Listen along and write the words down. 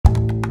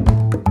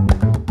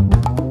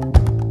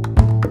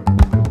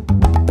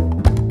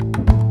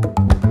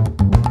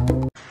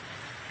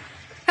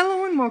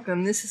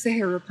welcome. This is the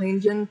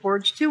Aeroplane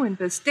Geneforge 2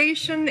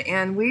 Infestation,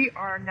 and we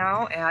are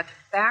now at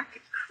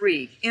Back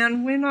Creek.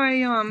 And when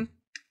I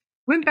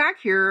went back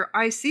here,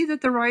 I see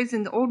that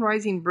the old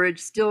rising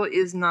bridge still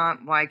is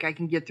not like I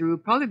can get through,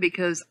 probably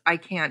because I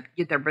can't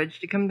get that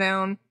bridge to come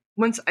down.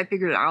 Once I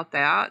figured out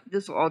that,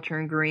 this will all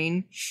turn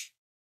green.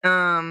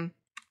 Wow,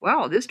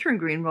 this turned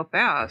green real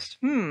fast.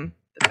 The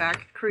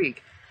Back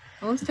Creek.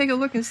 Well, let's take a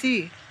look and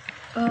see.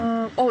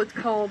 Oh, it's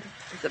called,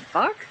 is it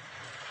Buck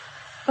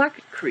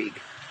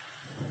Creek.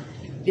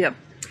 Yep.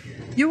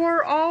 You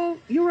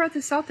are at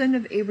the south end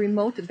of a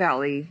remote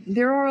valley.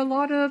 There are a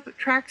lot of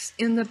tracks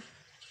in the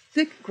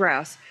thick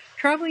grass,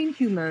 traveling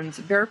humans,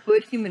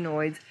 barefoot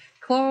humanoids,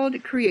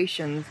 clawed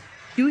creations.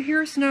 You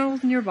hear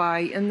snarls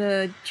nearby and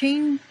the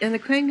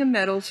clang of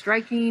metal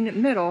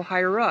striking metal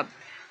higher up.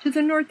 To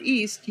the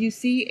northeast, you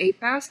see a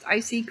vast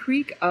icy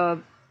creek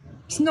of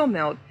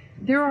snowmelt.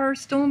 There are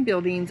stone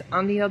buildings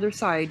on the other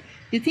side.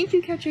 You think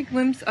you catch a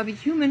glimpse of a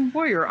human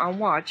warrior on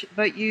watch,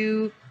 but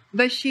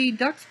she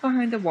ducks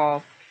behind the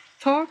wall.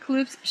 Tall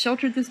cliffs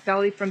shelter this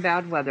valley from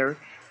bad weather.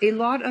 A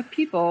lot of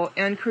people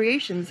and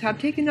creations have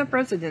taken up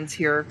residence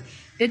here.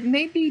 It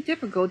may be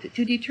difficult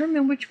to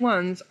determine which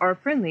ones are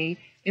friendly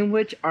and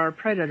which are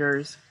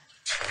predators.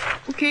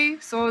 Okay,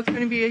 so it's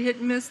going to be a hit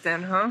and miss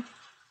then, huh?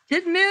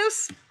 Hit and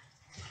miss?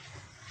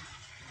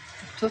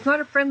 So it's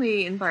not a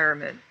friendly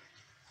environment.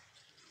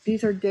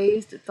 These are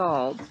dazed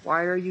thalds.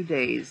 Why are you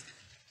dazed?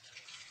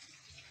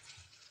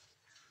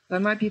 I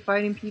might be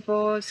fighting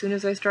people as soon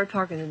as I start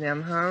talking to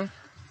them, huh?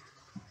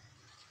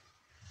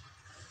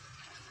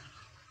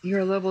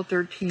 You're level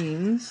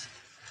 13s.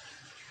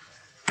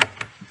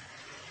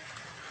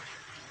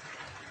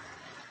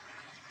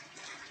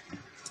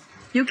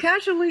 You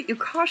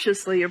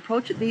cautiously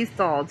approach these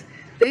thalds.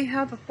 They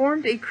have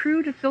formed a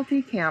crude,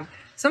 filthy camp.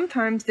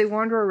 Sometimes they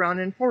wander around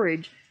and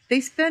forage. They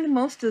spend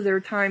most of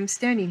their time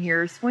standing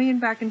here, swaying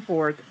back and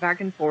forth,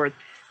 back and forth.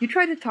 You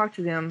try to talk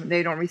to them,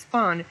 they don't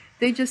respond.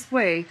 They just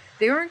sway.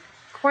 They aren't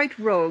quite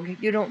rogue,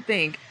 you don't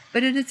think,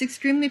 but it is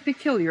extremely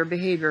peculiar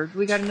behavior.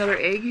 We got another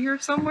egg here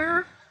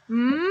somewhere?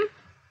 I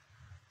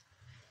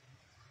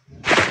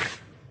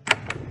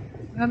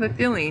have a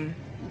feeling.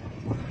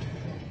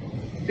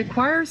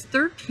 Requires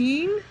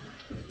 13?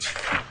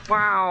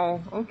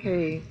 Wow,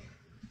 okay.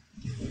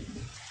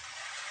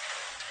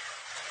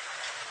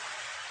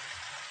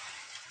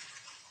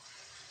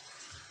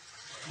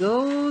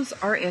 Those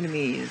are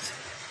enemies.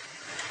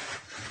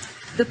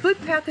 The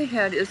footpath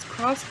ahead is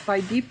crossed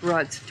by deep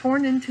ruts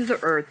torn into the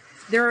earth.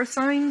 There are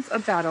signs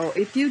of battle,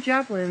 a few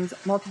javelins,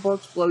 multiple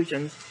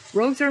explosions.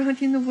 Rogues are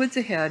hunting the woods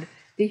ahead.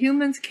 The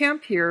humans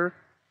camped here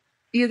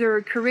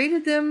either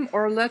created them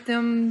or let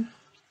them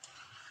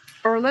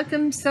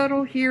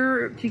settle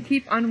here to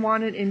keep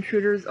unwanted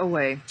intruders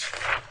away.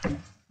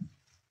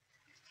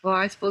 Well,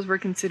 I suppose we're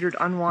considered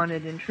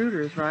unwanted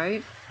intruders,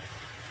 right?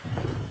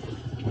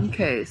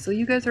 Okay, so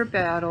you guys are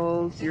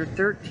battles. You're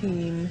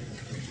 13.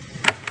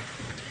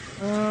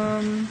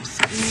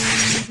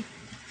 Speed.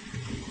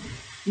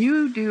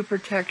 You do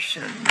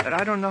protection, but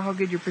I don't know how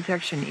good your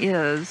protection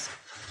is.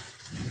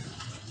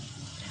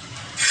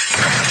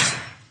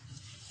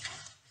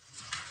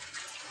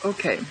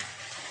 Okay.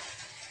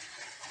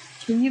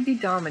 Can you be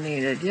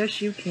dominated?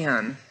 Yes, you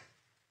can.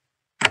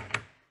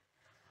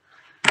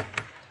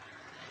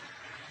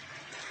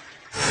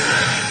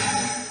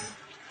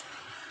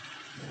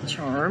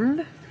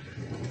 Charmed.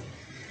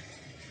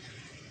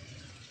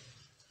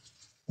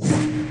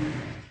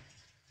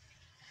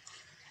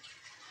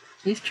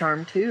 He's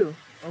charmed too.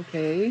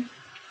 Okay.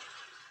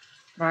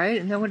 Right?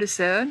 Isn't that what it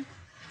said?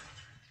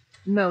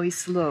 No, he's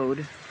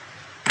slowed.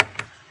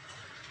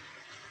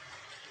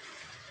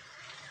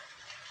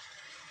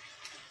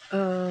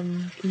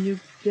 Can you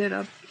get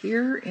up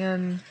here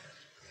and...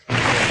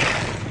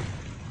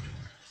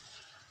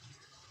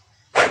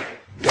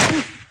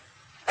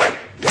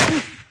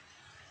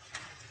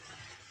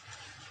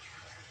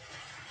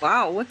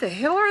 Wow, what the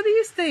hell are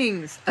these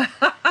things?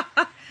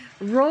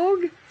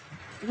 Rogue?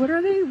 What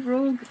are they?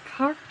 Rogue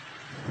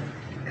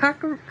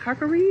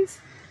cockaries?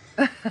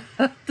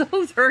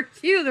 Those are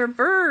cute. They're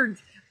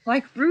birds.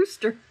 Like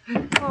rooster.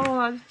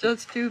 Oh, that's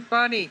just too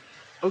funny.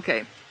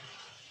 Okay.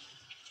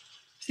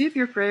 See if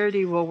your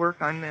rarity will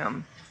work on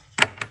them.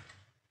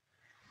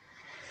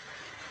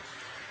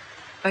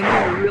 I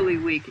know a really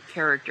weak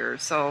character,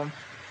 so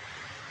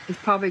it's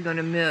probably going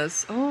to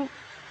miss. Oh,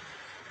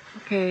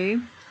 okay.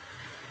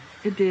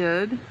 It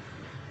did.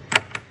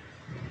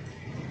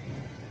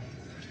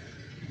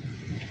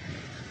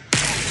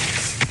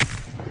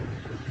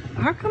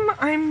 How come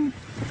I'm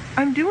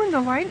doing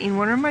the lightning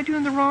one, or am I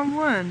doing the wrong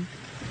one?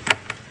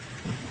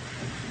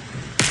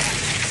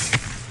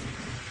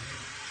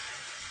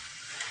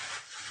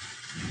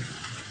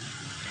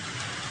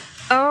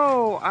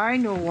 Oh, I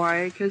know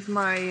why. Because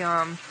I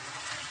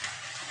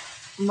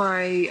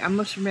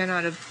must have ran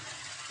out of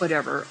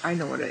whatever. I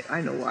know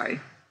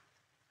why.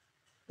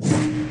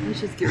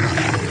 Let's just get rid of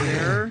it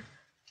there.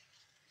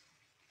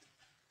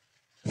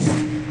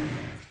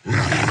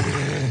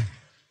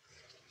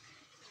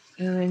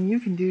 And then you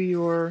can do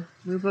your,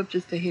 move up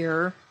just a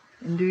hair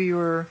and do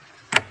your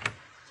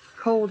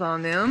cold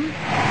on them.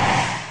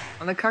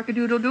 On the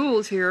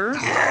cockadoodle-doodles here.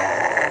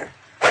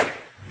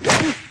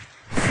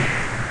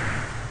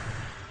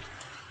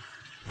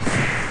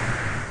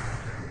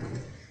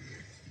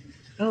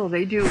 Oh,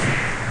 they do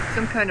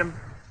some kind of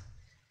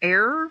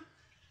air.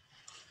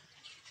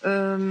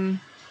 Oh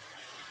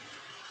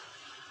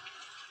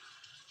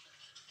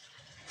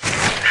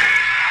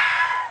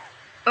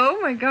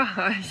my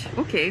gosh.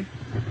 Okay.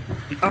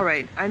 All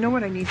right. I know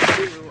what I need to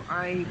do.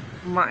 I'm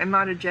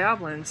out of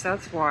javelins.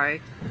 That's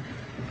why.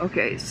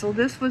 Okay. So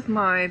this was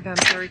my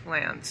vampiric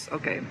lance.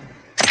 Okay.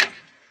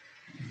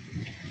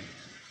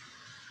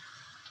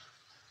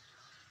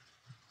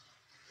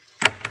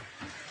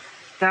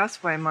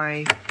 That's why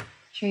my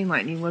chain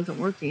lightning wasn't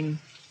working.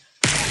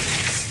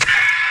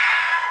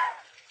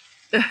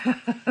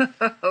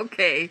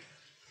 Okay.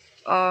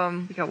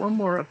 We got one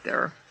more up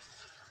there.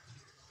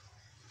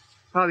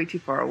 Probably too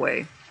far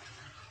away.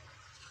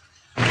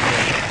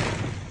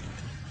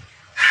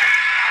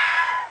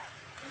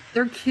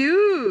 They're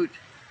cute.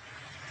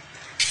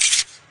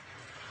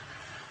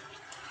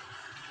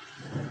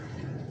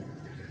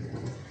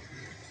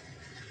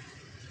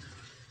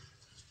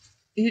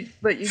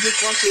 But you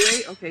just walked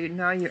away? Okay,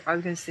 now I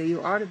was going to say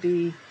you ought to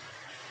be...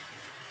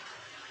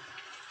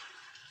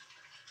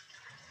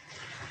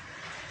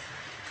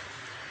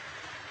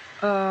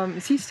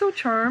 is he still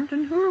charmed?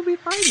 And who are we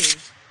fighting?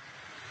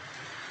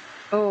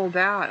 Oh,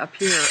 that up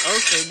here.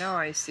 Okay, now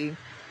I see.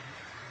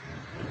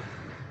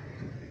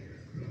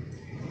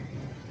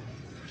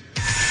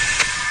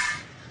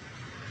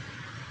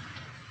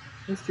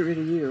 Let's get rid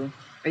of you.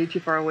 Are you too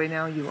far away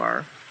now? You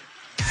are.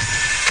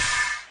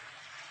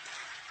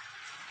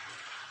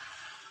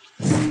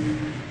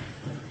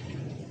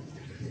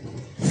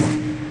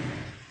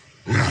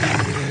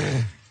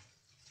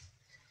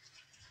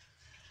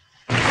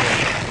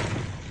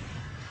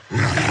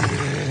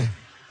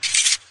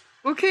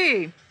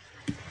 Okay.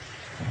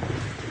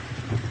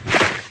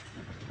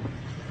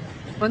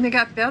 When they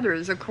got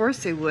feathers, of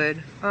course they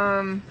would.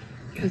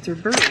 Because they're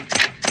birds.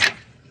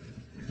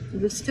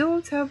 The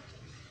stills have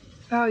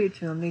value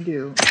to them. They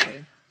do.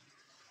 Okay.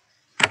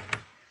 I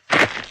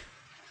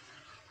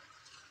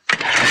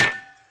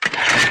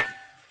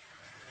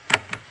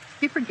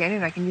keep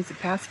forgetting I can use the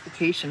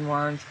pacification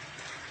wand.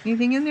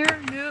 Anything in there?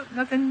 Nope,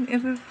 nothing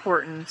of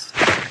importance.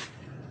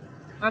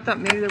 I thought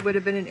maybe there would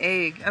have been an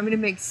egg. I mean, it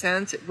makes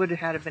sense. It would have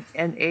had been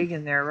an egg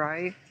in there,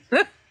 right?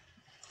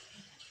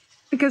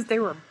 Because they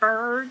were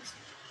birds.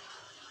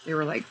 They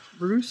were like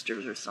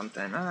roosters or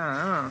something. I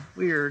don't know.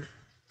 Weird.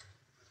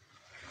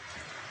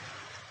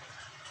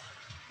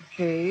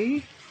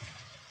 Okay.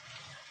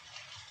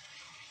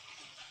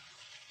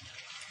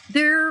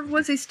 There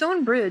was a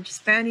stone bridge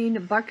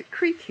spanning Buck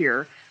Creek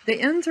here.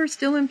 The ends are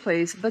still in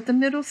place, but the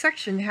middle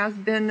section has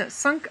been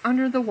sunk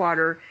under the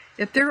water.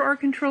 If there are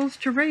controls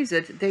to raise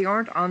it, they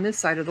aren't on this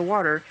side of the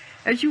water.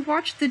 As you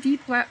watch the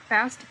deep,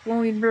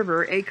 fast-flowing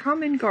river, a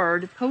common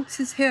guard pokes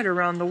his head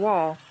around the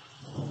wall.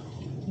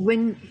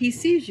 When he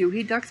sees you,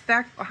 he ducks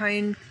back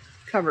behind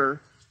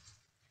cover.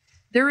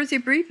 There is a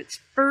brief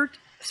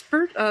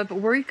spurt of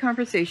worried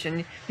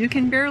conversation. You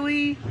can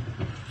barely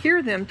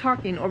hear them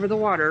talking over the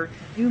water.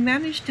 You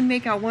manage to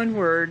make out one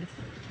word.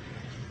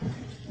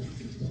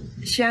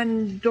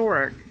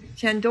 Shandoka.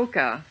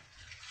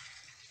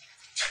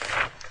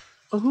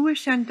 Oh, who is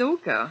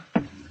Shandoka?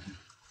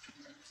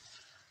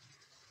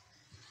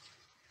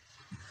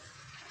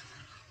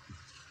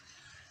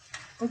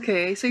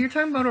 Okay, so you're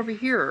talking about over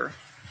here.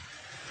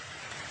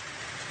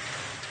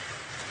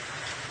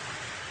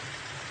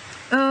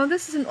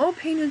 This is an old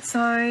painted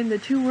sign. The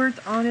two words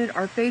on it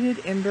are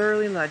faded and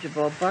barely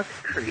legible. Buck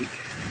Creek.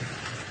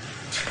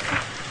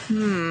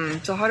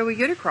 So how do we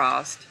get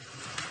across?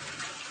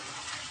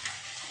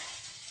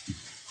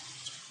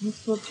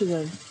 Let's go to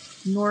the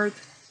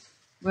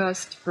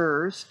northwest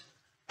first.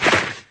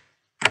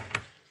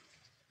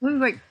 Looks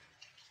like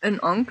an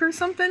unk or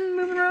something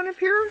moving around up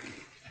here.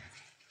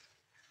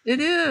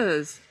 It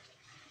is.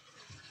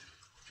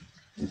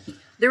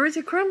 There is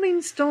a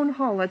crumbling stone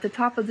hall at the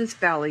top of this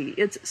valley.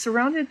 It's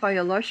surrounded by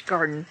a lush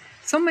garden.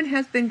 Someone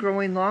has been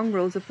growing long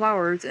rows of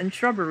flowers and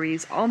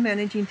shrubberies, all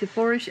managing to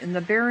flourish in the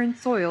barren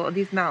soil of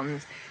these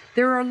mountains.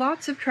 There are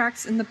lots of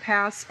tracks in the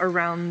paths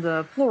around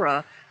the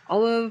flora,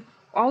 all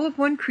of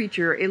one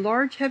creature, a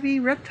large, heavy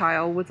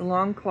reptile with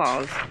long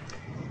claws.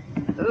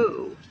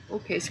 Oh,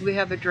 okay, so we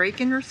have a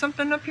draken or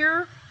something up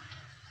here?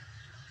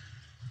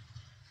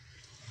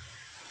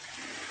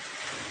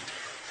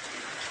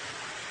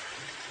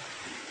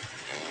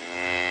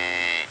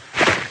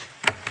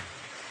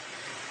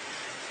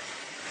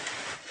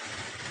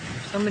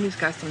 Somebody's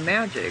got some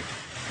magic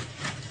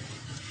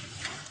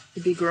to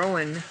be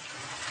growing.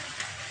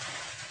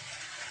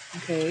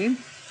 Okay.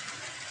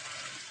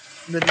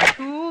 Living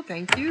pool,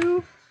 thank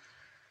you.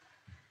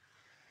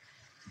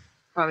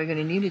 Probably going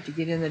to need it to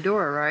get in the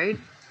door, right?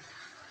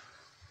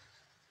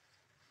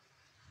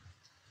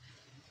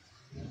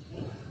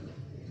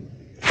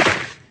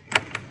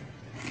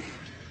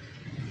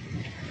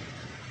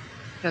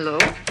 Hello?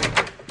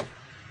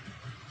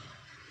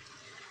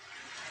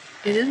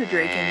 It is a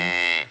drayk.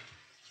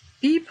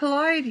 Be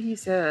polite, he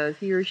says.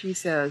 He or she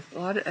says.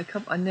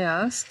 A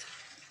nest.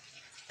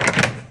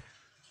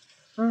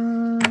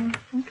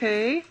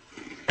 Okay.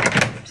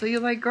 So you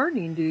like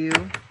gardening, do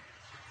you?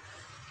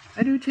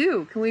 I do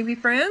too. Can we be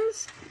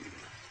friends?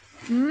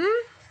 Hmm?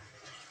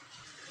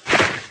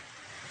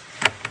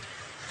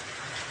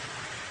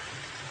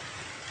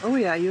 Oh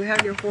yeah, you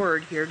have your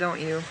hoard here, don't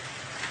you?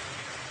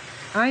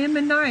 I am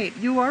a knight.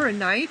 You are a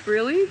knight?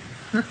 Really?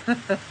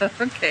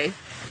 Okay.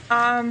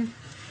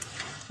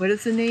 What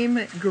is the name?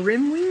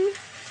 Grimwing?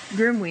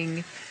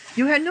 Grimwing.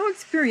 You had no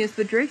experience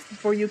with drakes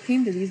before you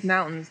came to these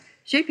mountains.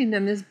 Shaping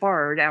them is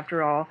barred,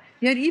 after all.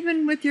 Yet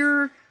even with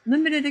your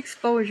limited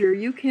exposure,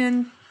 you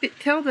can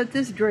tell that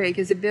this drayk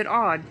is a bit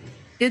odd.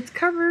 He is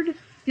covered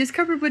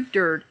with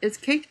dirt. It's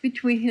caked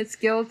between his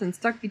scales and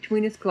stuck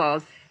between his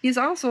claws. He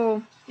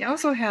also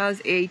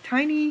has a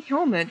tiny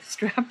helmet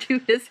strapped to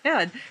his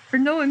head for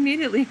no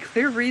immediately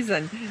clear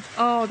reason.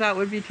 Oh, that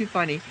would be too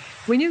funny.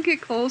 When you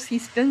get close, he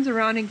spins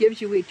around and gives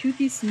you a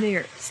toothy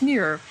sneer.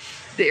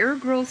 The air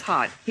grows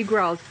hot. He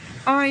growls,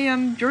 I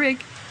am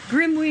drayk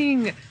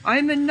Grimwing. I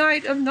am a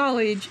knight of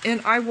knowledge,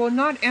 and I will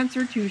not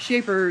answer to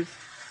shapers.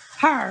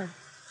 Har!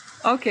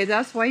 Okay,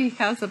 that's why he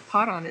has a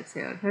pot on its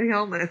head, a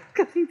helmet,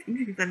 because he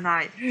thinks he's a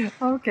knight.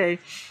 Okay.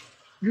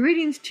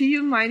 Greetings to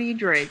you, mighty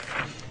drayk.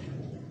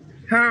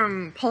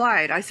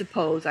 Polite, I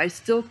suppose. I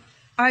still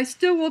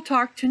will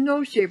talk to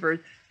no shapers.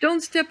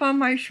 Don't step on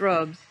my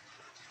shrubs.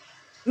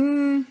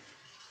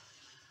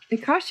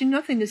 It costs you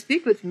nothing to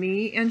speak with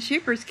me, and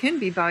shapers can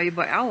be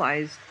valuable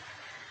allies.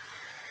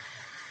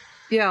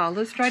 Yeah,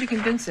 let's try to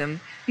convince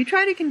him. You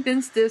try to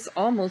convince this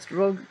almost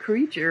rogue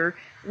creature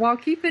while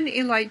keeping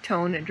a light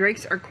tone.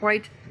 Drakes are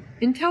quite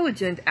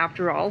intelligent,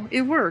 after all.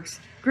 It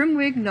works.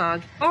 Grimwing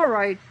nods. All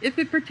right, if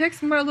it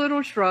protects my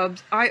little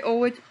shrubs, I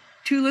owe it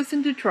to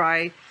listen to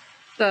try.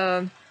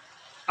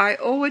 I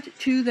owe it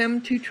to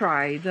them to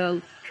try.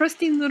 The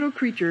trusting little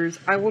creatures,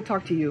 I will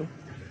talk to you.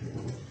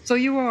 So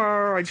you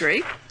are a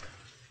drayk?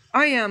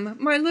 I am.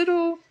 My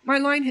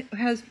line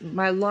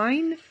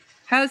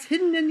has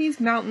hidden in these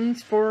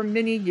mountains for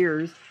many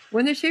years.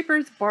 When the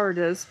shapers barred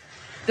us,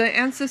 the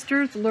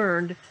ancestors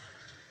learned.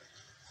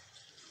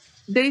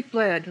 They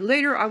fled.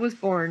 Later I was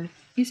born.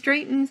 He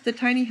straightens the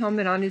tiny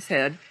helmet on his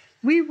head.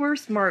 We were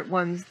smart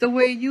ones, the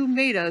way you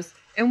made us,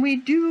 and we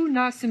do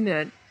not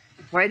submit.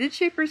 Why did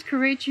shapers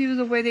create you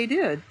the way they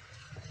did?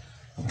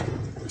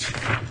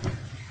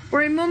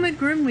 For a moment,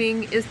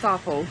 Grimwing is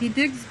thoughtful. He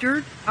digs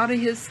dirt out of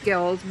his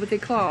scales with a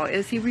claw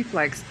as he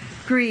reflects.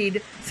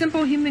 Greed,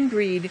 simple human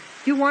greed.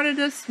 You wanted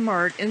us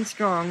smart and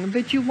strong,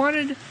 but you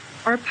wanted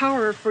our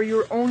power for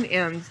your own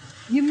ends.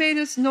 You made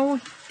us no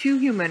too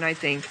human, I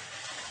think.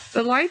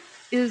 But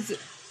life is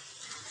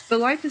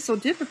so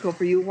difficult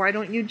for you. Why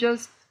don't you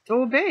just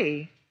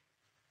obey?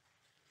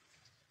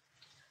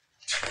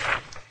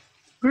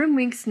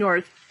 Grimwing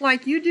snorts.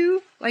 Like you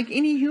do? Like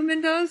any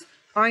human does?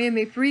 I am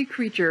a free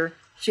creature,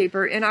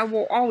 shaper, and I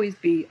will always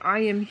be. I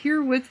am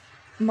here with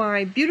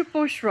my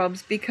beautiful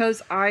shrubs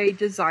because I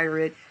desire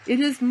it. It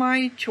is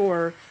my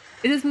chore.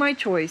 It is my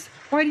choice.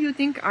 Why do you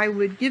think I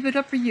would give it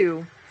up for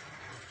you?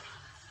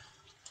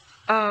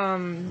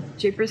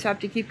 Shapers have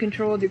to keep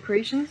control of their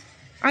creations?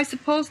 I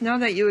suppose now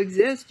that you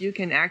exist, you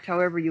can act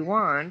however you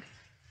want.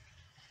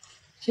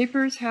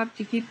 Shapers have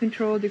to keep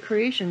control of the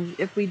creations.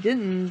 If we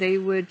didn't, they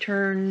would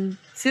turn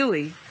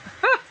silly.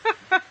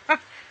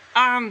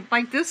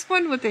 Like this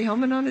one with the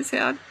helmet on his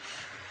head.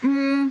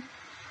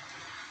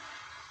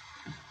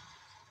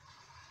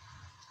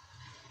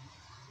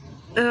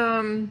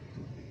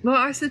 Well,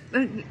 I said,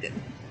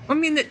 I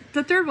mean,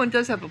 the third one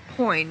does have a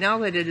point. Now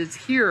that it is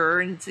here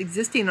and it's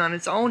existing on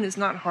its own, it's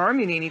not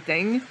harming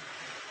anything.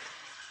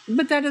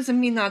 But that doesn't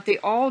mean that they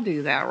all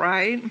do that,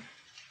 right?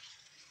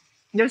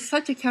 There's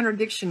such a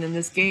contradiction in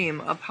this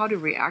game of how to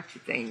react to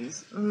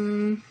things.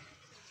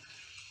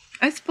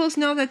 I suppose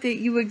now that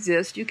you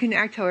exist, you can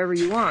act however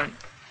you want.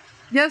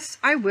 Yes,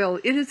 I will.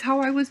 It is how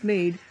I was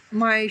made.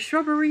 My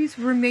shrubberies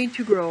were made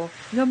to grow.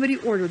 Nobody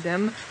ordered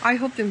them. I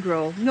helped them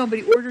grow.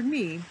 Nobody ordered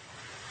me.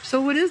 So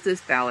what is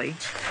this valley?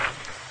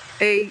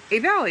 A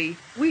valley.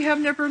 We have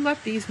never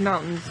left these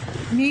mountains.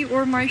 Me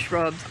or my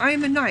shrubs. I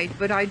am a knight,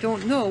 but I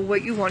don't know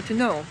what you want to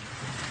know.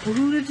 Well,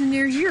 who lives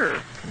near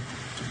here?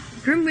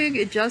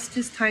 Grimwing adjusts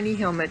his tiny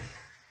helmet.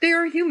 They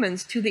are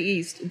humans to the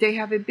east. They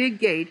have a big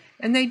gate,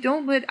 and they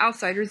don't let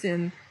outsiders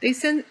in. They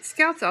send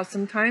scouts out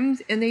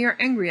sometimes, and they are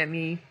angry at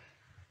me.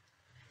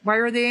 Why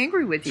are they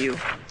angry with you?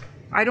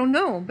 I don't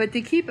know, but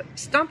they keep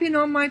stomping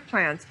on my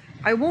plants.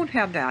 I won't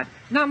have that.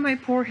 Not my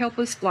poor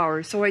helpless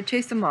flowers, so I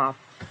chase them off.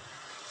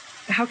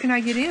 How can I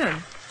get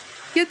in?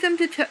 Get them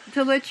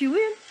to let you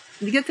in?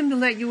 Get them to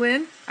let you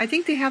in? I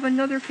think they have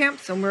another camp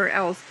somewhere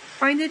else.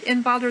 Find it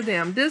and bother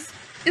them. This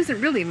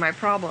isn't really my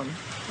problem.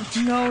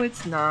 No,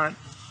 it's not.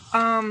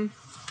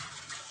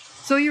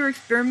 So your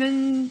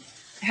experiment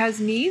has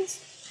needs?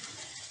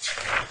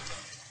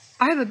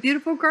 I have a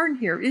beautiful garden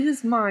here. It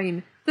is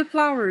mine. The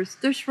flowers,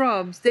 the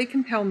shrubs, they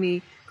compel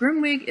me.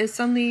 Grimwing is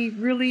suddenly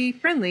really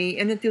friendly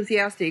and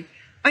enthusiastic.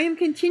 I am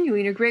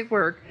continuing a great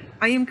work.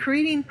 I am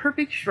creating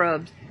perfect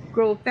shrubs.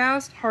 Grow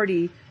fast,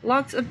 hardy,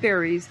 lots of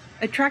berries,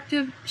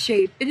 attractive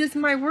shape. It is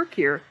my work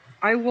here.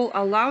 I will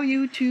allow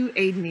you to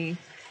aid me.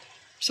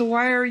 So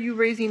why are you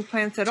raising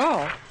plants at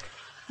all?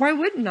 Why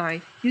wouldn't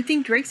I? You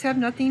think drakes have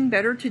nothing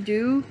better to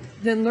do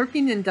than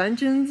lurking in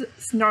dungeons,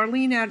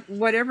 snarling at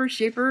whatever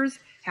shapers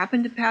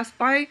happen to pass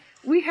by?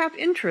 We have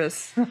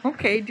interests.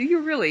 Okay, do you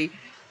really?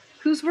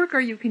 Whose work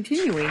are you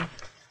continuing?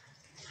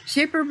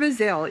 Shaper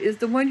Bazel is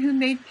the one who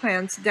made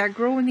plants that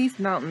grow in these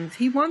mountains.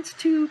 He wants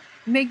to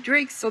make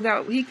drakes so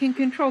that he can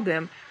control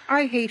them.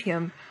 I hate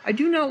him. I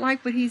do not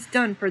like what he's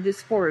done for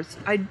this forest.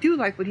 I do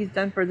like what he's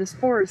done for this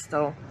forest,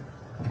 though.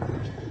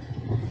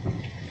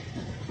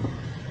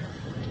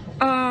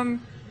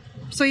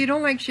 So you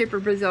don't like Shaper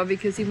Brazil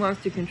because he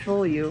wants to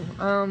control you.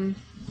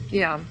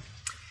 Yeah.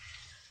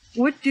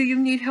 What do you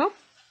need help?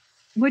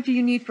 What do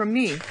you need from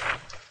me?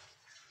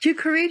 To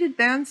create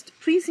advanced,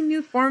 pleasing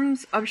new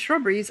forms of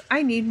shrubberies,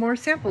 I need more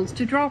samples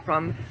to draw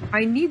from.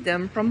 I need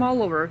them from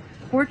all over.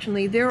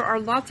 Fortunately, there are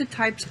lots of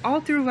types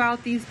all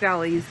throughout these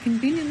valleys,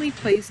 conveniently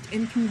placed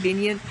in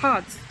convenient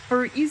pots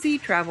for easy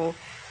travel.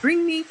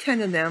 Bring me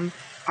 10 of them.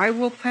 I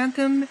will plant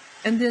them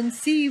and then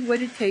see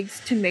what it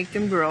takes to make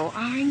them grow.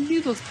 I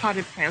knew those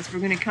potted plants were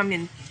going to come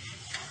in.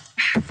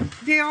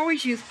 They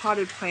always use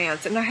potted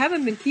plants, and I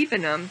haven't been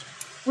keeping them.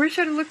 Where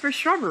should I look for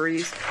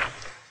shrubberies?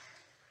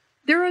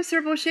 There are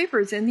several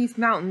shapers in these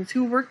mountains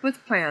who work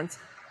with plants.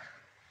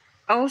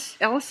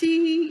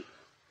 Elsia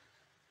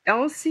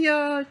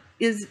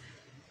is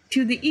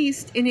to the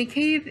east in a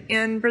cave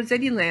in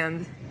Brazetti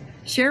land.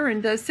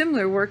 Sharon does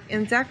similar work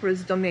in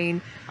Zakra's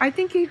domain. I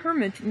think a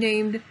hermit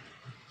named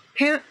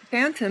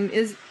Phantom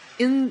is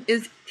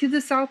to the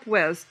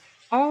southwest.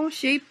 All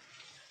shape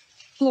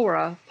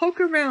flora. Poke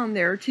around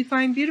there to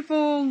find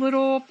beautiful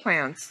little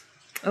plants.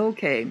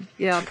 Okay,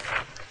 yeah.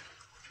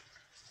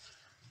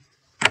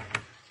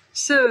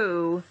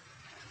 So,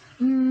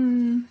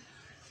 the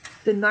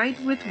night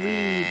with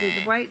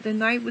the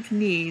night with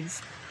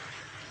needs.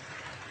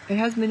 It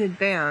has been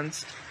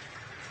advanced.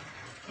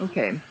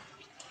 Okay.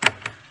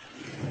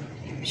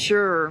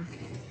 Sure.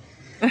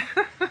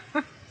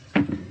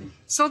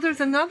 So there's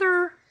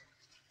another.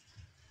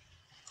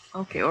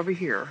 Okay, over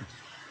here.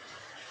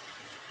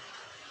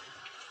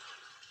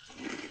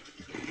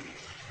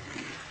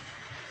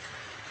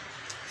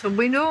 So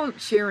we know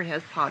Sharon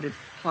has potted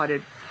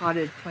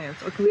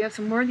plants. Okay, we have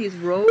some more of these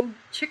rogue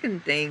chicken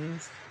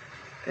things.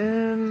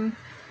 And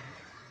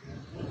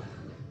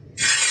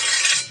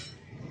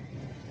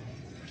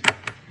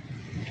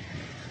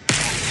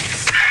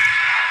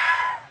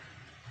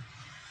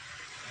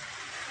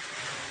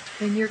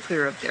you're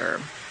clear up there.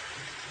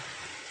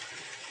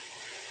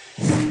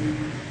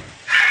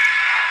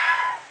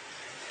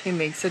 They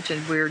make such a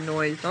weird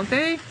noise, don't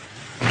they?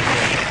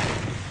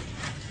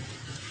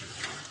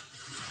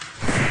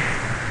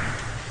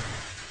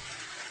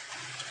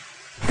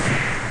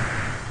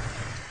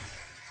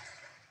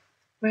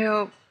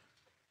 Well,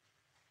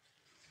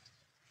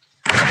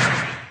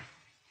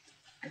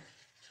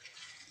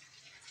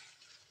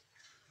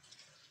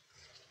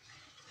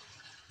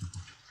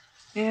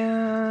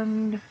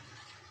 and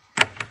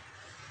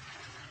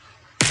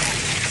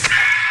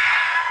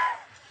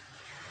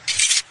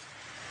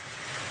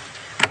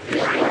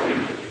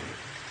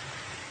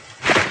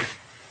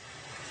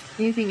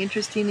anything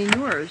interesting in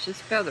yours?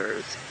 Just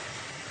feathers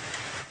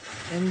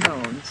and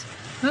bones.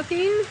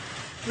 Nothing?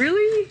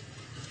 Really?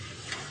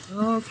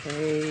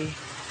 Okay.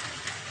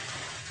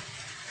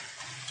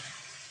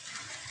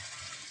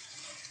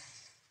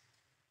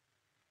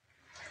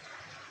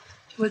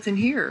 What's in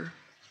here?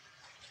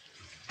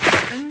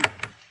 Nothing?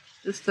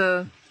 Just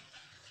a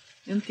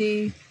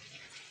empty.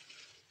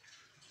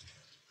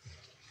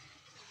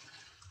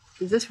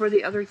 Is this where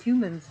the other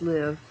humans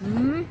live?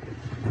 Hmm?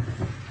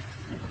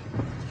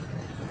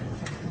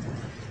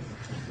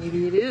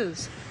 Maybe it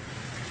is.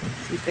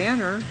 See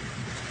banner.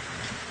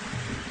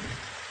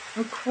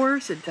 Of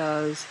course it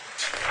does.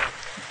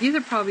 These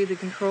are probably the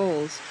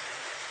controls.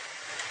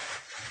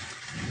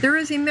 There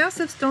is a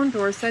massive stone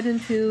door set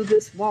into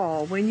this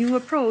wall. When you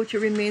approach, it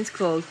remains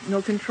closed. No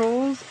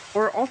controls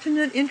or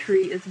alternate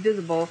entry is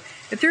visible.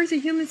 If there is a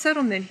human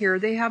settlement here,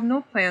 they have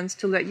no plans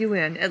to let you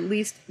in, at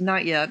least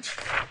not yet.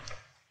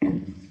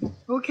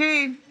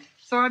 Okay,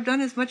 so I've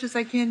done as much as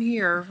I can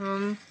here.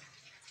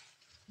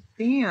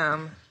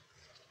 Damn.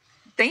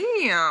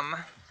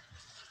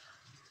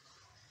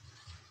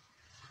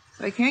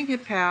 So I can't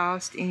get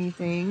past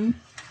anything.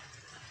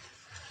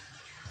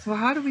 So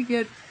how do we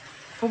get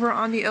over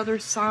on the other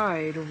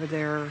side over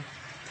there?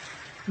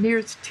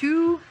 There's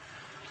two.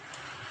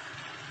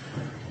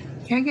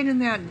 Can't get in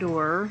that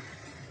door.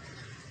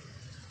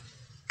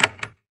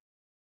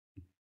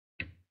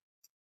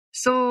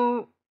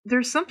 So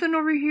there's something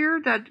over here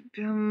that,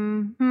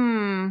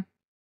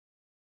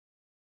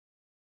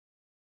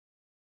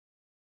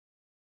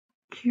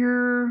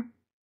 Cure.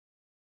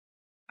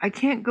 I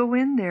can't go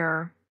in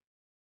there.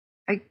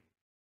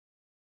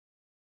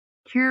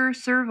 Cure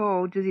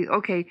serval disease.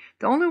 Okay,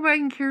 the only way I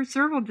can cure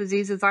serval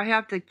disease is I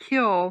have to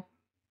kill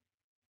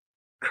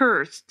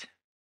Cursed.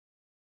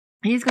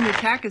 He's going to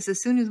attack us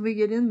as soon as we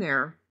get in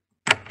there.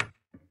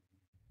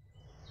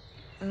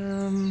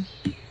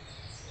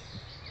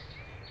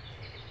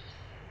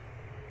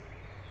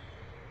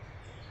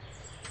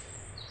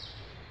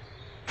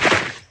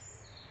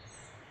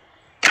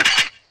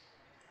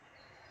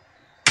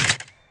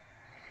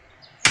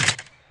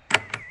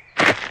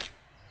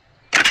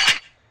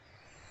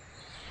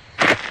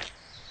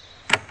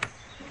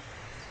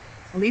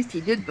 At least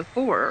he did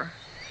before.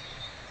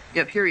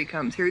 Yep, here he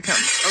comes. Here he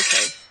comes.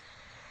 Okay.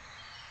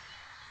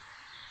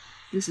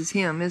 This is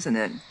him, isn't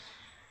it?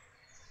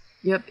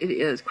 Yep, it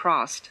is.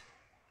 Crossed.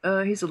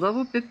 He's a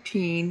level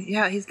 15.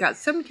 Yeah, he's got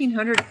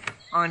 1700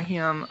 on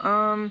him.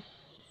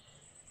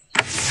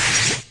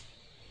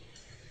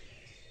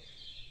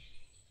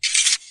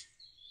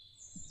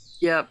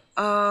 Yep.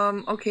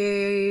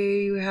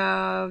 Okay, you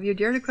have... You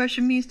dare to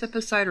question me, step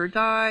aside or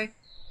die.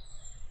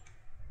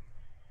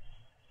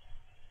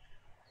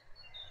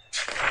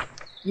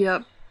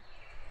 Yep.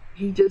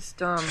 He just,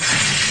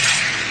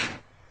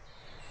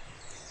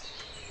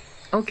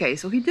 Okay,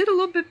 so he did a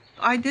little bit...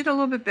 I did a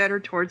little bit better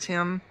towards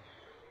him.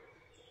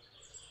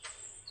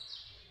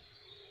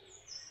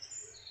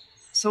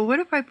 So what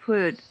if I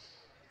put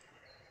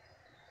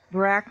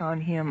Rack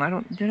on him?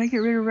 Did I get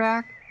rid of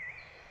Rack?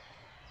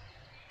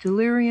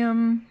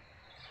 Delirium.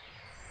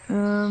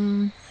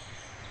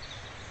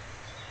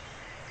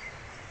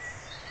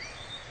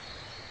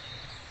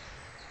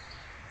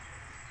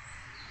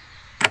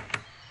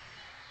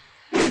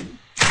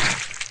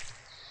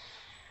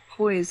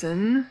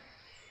 Poison.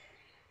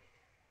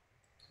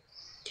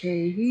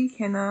 Okay, he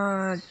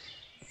cannot...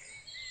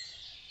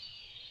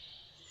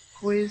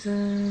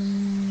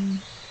 Poison...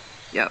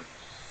 Yep.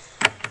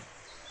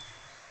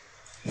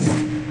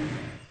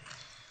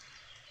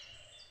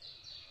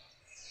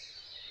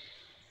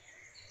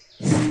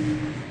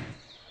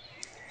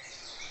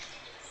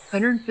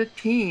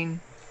 $115,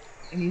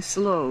 and he's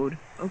slowed.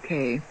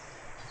 Okay.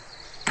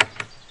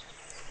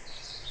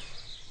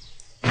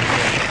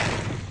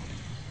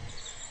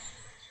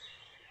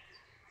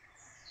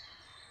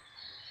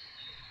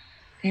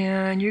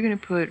 And you're gonna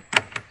put...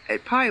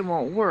 It probably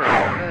won't work,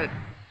 but...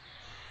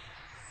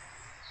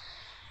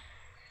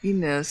 You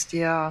missed,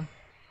 yeah.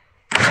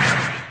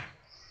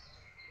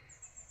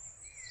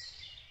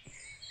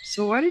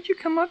 So why did you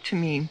come up to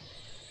me?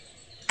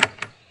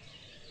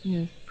 I'm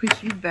gonna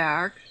push you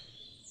back.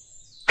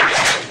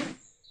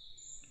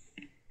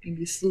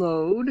 Maybe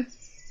slowed.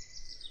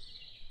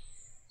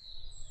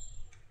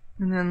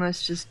 And then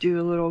let's just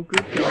do a little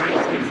group heal.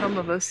 So some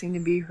of us seem to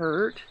be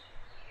hurt.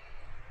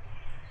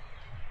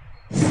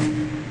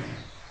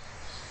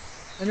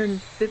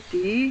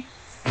 150.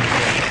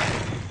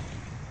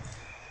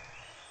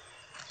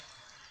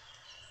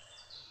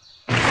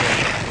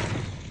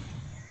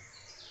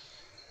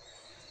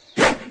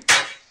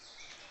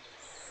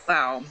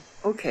 Wow,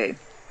 okay.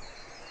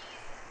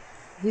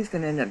 He's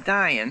gonna end up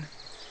dying.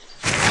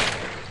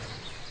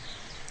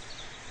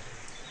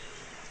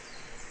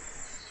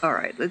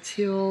 Alright, let's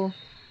heal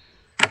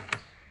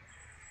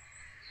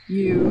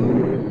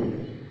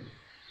you.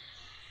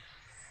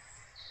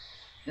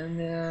 And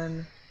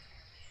then...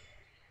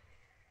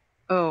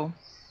 Oh.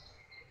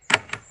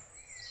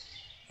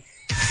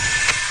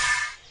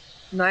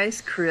 Nice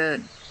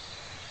crit.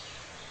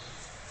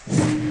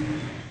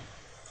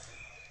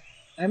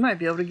 I might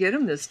be able to get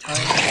him this time,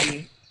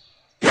 maybe.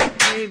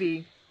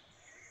 Maybe.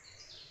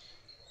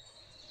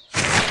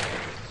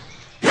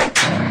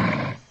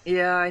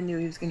 Yeah, I knew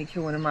he was gonna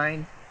kill one of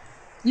mine.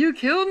 You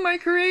killed my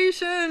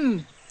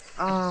creation!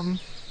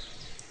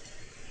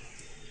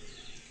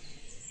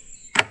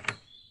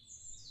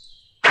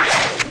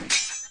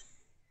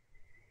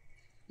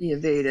 He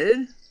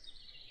evaded.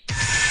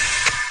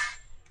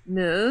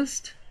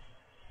 Missed.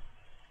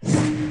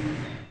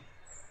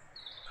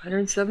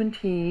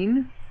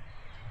 117.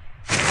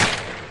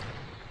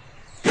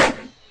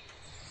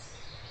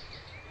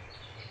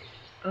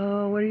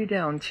 What are you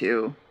down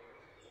to?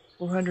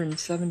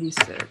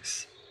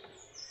 476.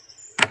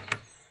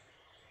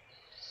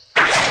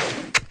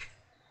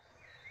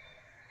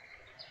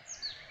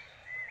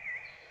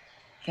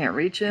 Can't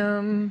reach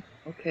him.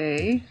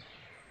 Okay.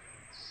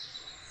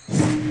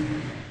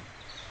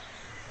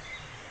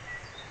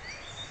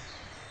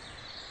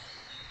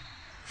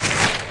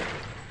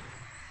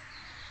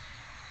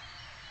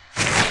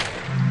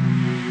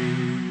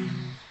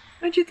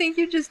 What'd you think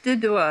you just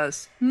did to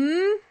us?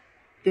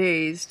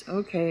 Dazed.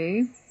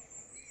 Okay.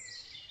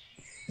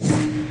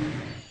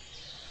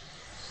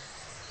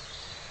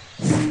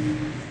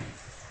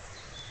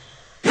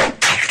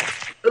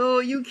 Oh,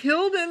 you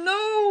killed him!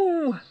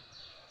 No!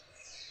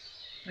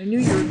 I knew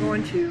you were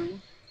going to.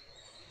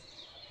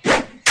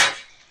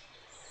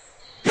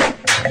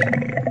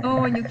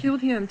 Oh, and you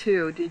killed him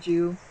too, did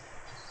you?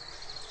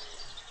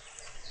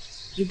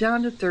 You're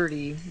down to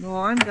 30. Well,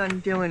 I'm done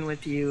dealing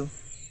with you.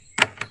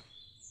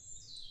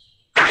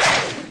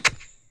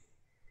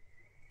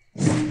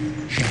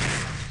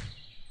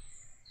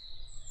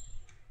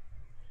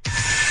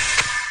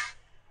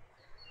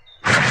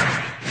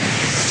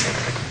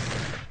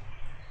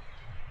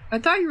 I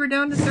thought you were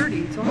down to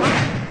 30. So how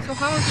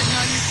is it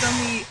now you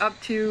suddenly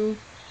up to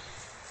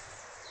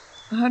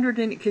 100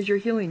 in it because you're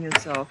healing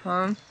yourself,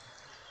 huh?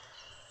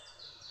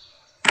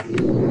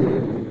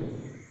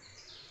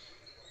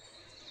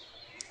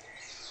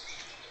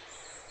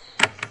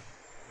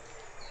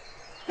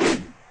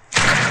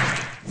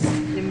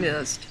 You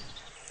missed.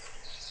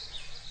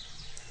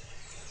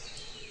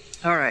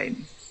 All right.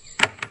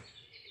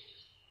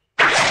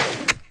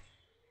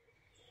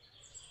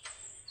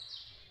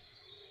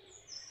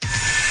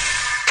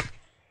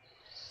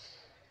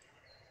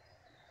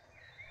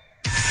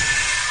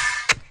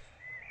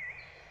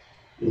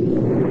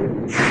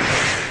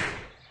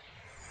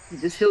 He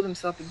just healed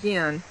himself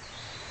again.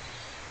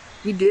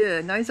 He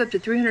did. Now he's up to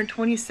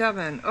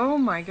 327. Oh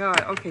my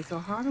god. Okay, so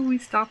how do we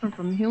stop him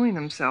from healing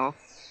himself?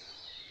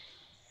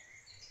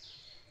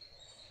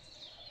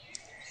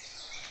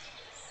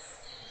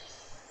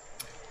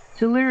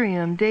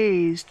 Delirium,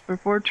 dazed for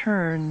 4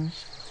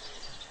 turns.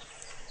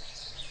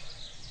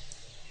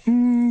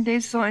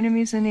 Dazed all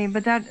enemies in aim,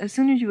 but that as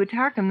soon as you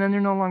attack them, then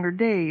they're no longer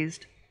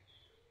dazed.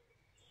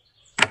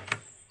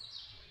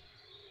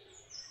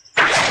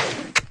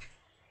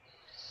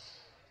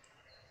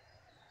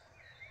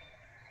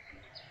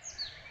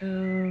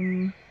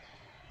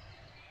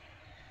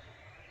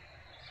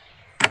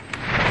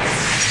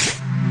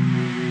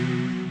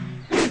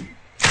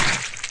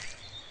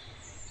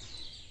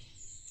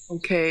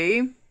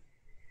 Okay.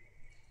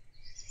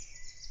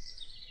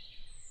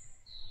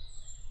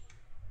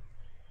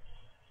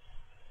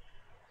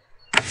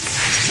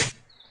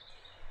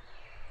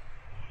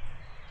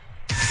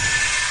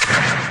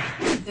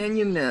 And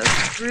you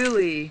missed.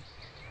 Really?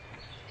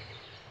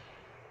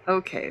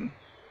 Okay.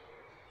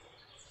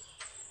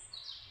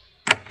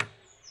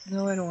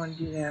 No, I don't want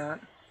to do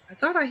that. I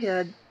thought I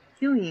had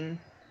curing.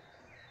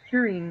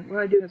 Well,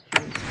 I do have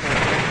curing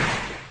spell.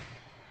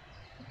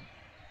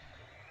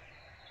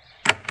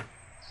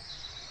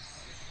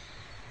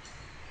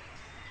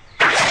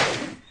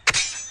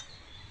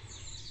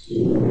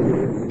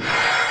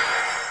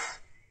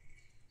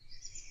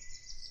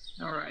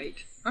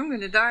 Alright. I'm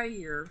gonna die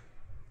here.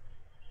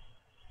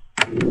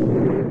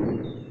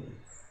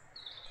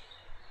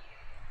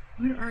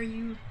 What are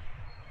you?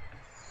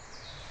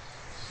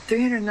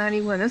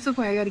 391. This is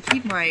why I gotta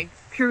keep my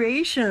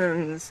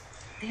curations.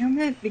 Damn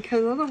it,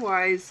 because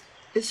otherwise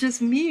it's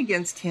just me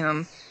against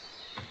him.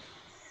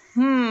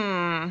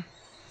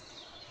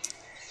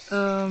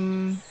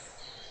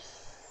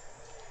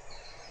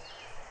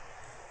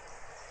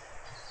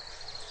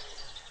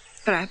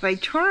 But if I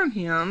charm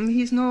him,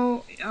 he's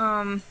no,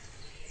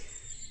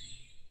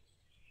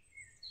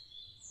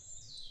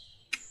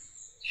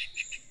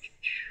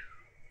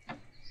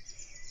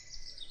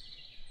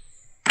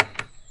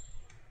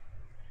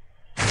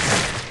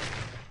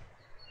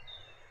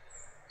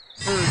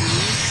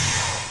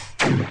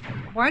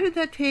 Why did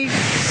that take?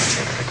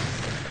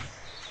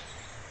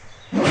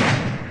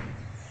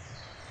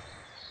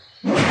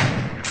 Yeah,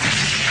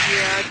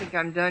 I think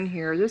I'm done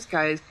here. This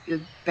guy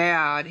is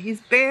bad.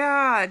 He's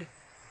bad.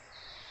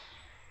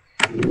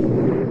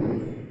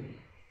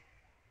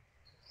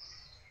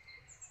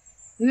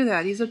 Look at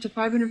that. He's up to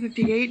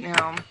 558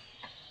 now.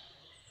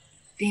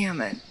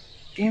 Damn it.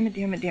 Damn it,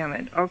 damn it, damn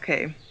it.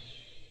 Okay.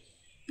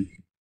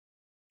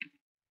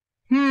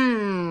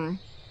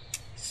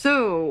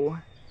 So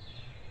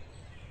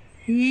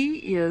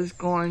he is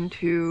going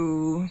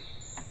to...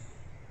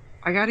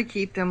 I gotta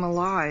keep them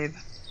alive.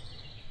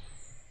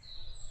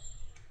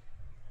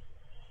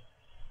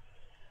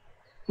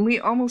 We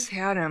almost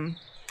had him.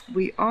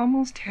 We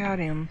almost had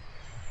him.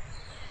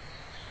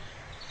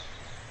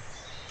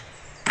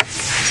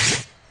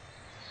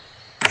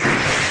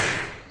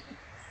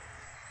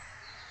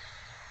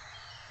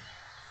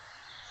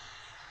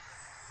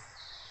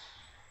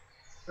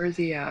 Where's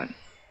he at?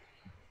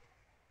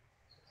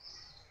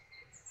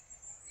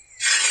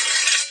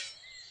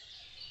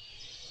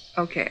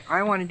 Okay,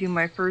 I want to do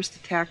my first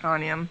attack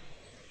on him.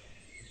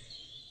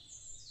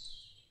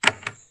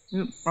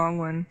 Oop, wrong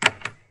one.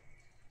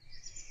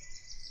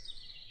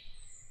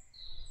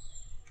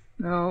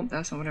 No,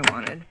 that's not what I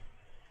wanted.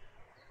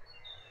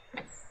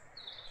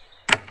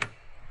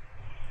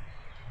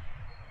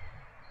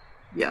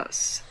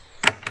 Yes.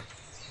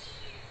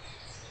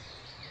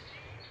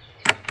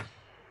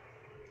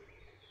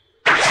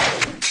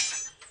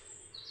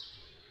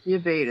 He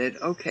evaded.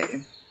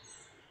 Okay.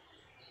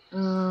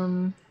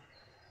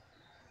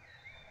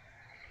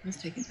 Let's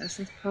take an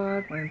essence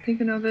pod while I'm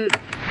thinking of it.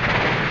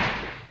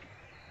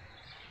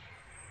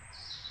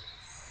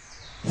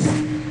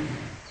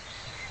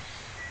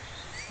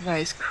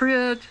 Nice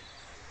crit.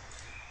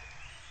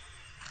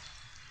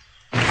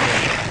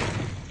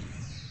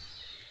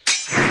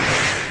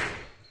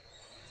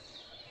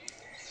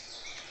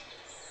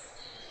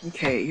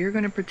 Okay, you're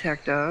going to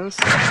protect us.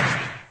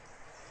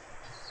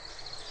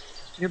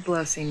 You're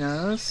blessing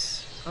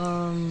us.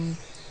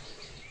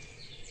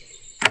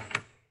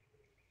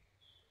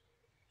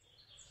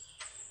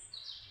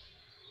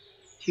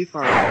 Too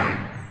far away.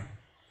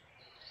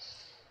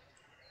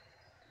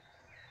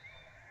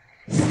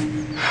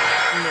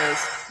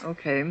 missed.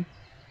 Okay.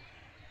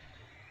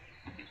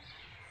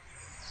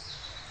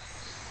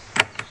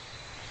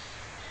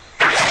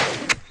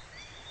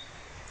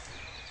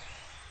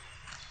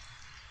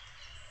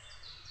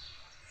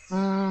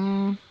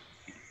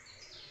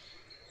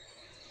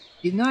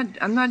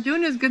 I'm not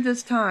doing as good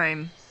this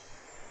time.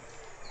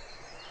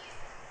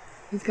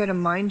 He's got a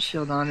mind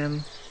shield on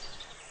him.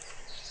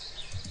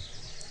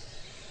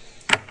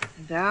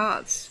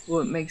 That's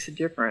what makes a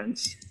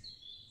difference.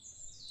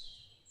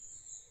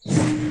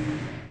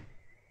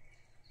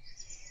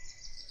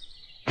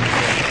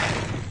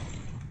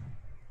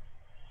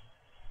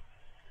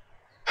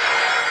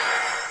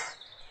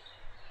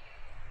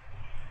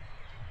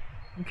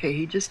 Okay,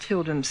 he just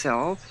healed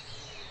himself.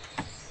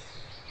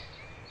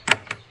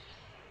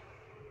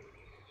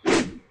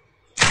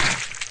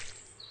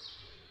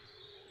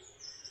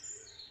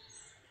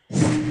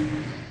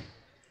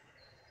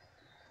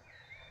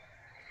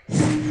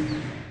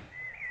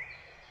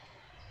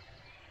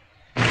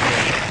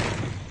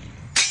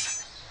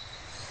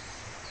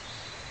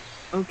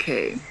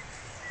 Okay.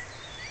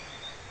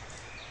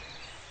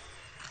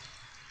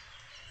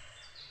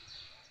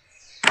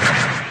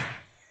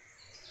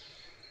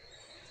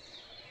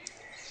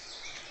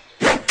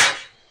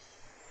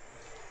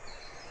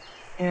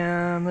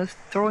 And let's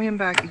throw him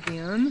back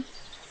again.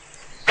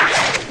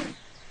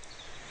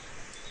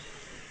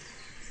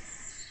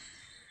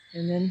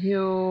 And then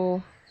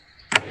he'll...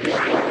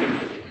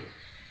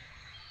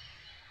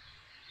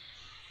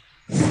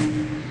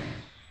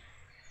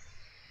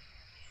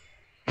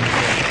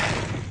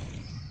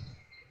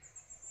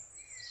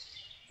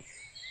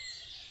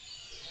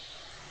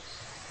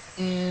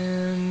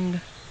 And...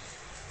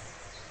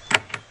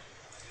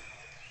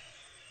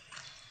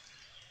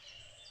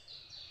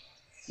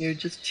 You're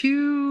just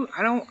too...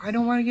 I don't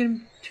want to get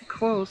him too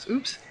close.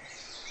 Oops.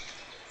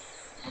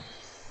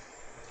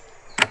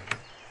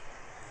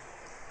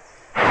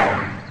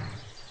 I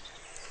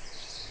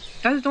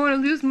just don't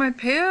want to lose my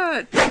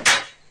pet.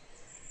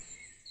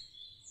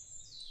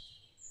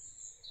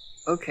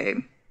 Okay.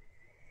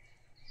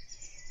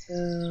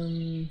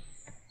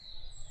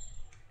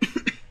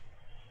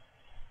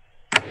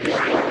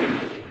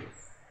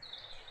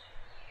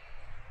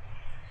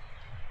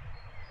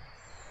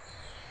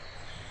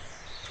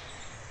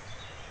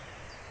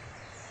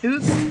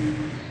 Oops.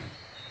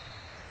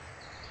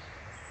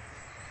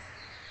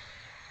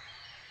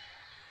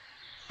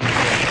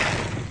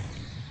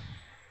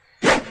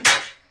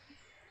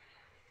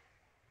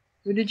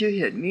 Who did you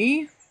hit?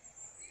 Me?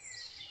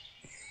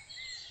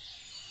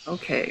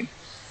 Okay.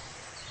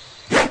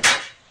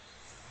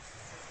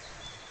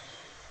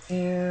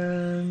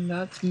 And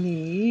that's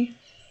me.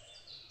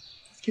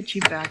 Let's get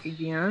you back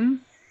again.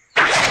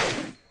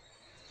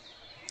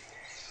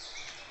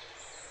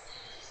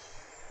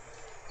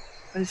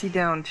 What is he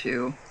down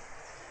to?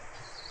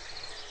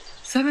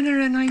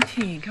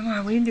 719. Come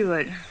on, we can do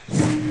it.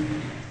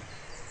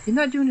 You're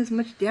not doing as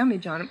much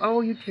damage on him.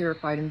 Oh, you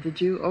terrified him, did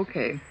you?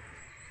 Okay.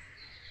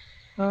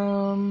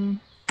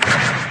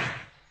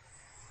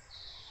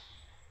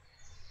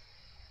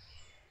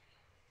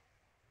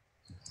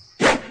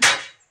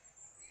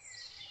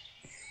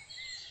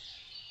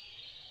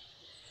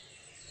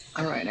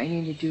 Alright, I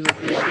need to do a...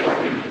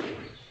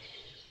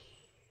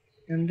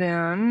 And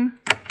then...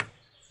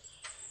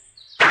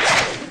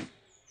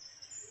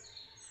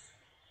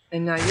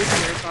 And now you're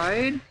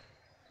terrified.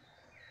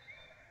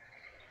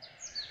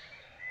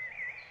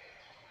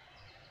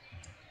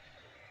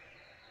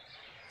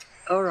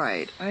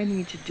 Alright, I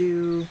need to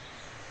do...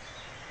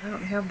 I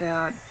don't have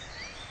that.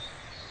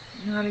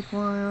 Hypnotic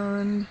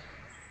wand.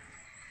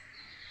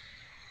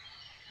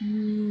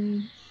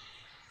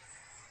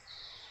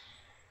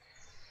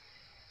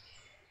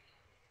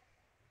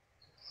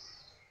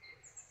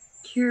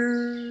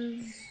 Cure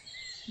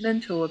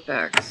mental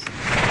effects.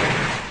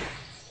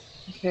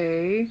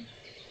 Okay.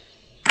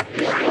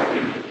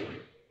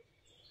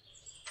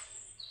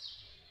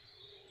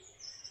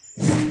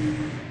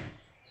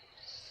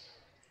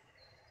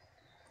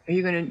 Are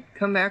you gonna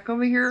come back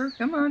over here?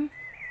 Come on.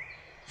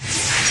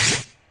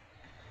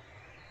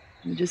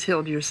 You just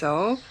healed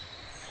yourself.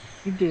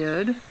 You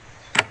did.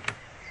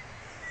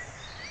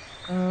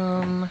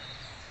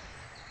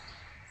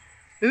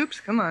 Oops,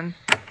 come on.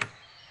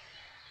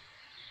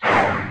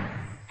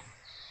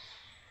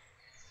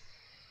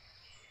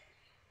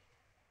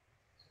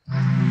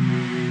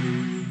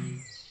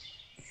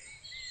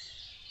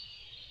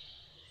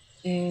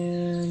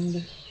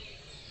 And...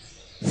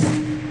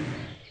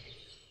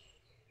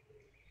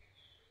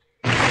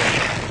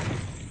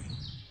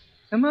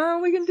 Come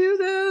on, we can do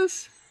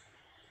this!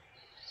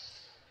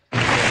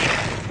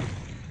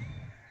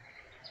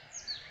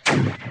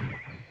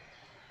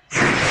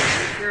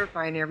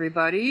 Terrifying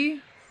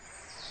everybody.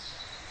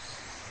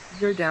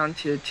 You're down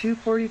to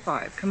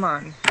 245. Come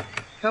on.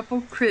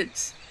 Couple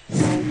crits.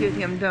 We'll get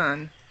him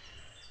done.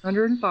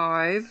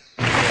 105.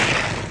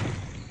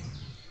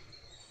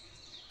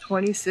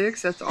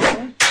 26, that's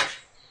all.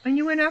 And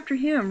you went after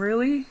him,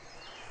 really?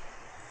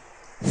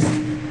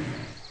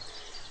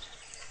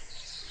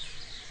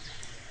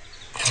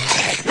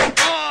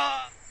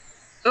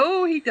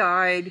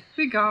 died.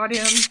 We got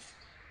him.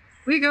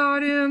 We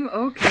got him.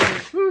 Okay.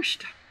 Whoosh.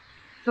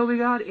 So we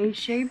got a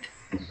shaped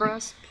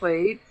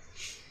breastplate.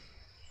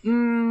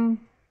 No.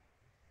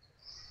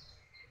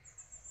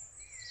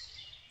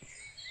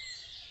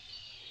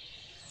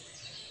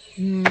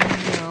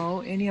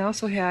 And he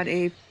also had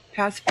a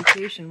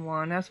pacification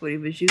one. That's what he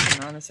was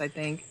using on us, I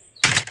think.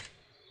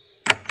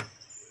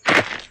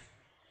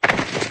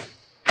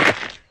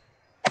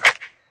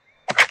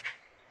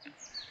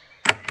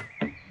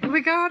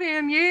 We got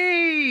him!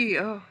 Yay!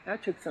 Oh,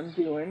 that took some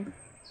doing.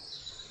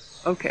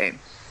 Okay.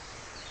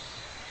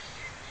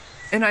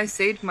 And I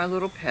saved my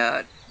little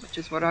pet, which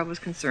is what I was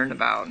concerned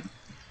about.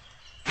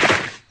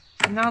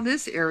 And now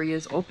this area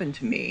is open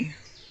to me.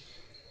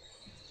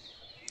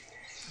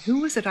 Who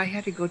was it I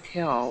had to go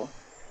tell?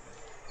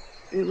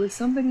 It was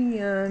somebody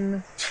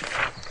in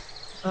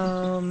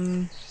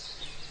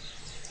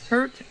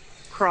Hurt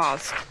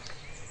Crossed.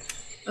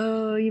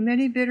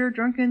 Yemeni bitter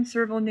drunken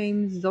serval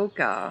named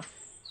Zoka.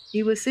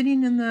 He was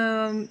sitting in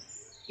the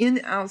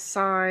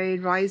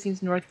outside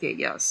Rising's North Gate.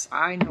 Yes,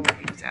 I know where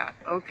he was at.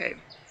 Okay.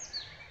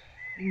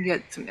 You can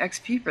get some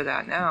XP for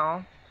that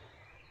now.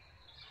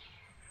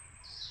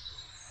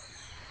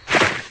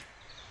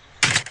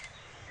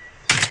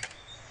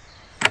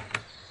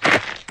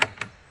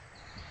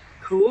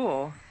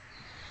 Cool.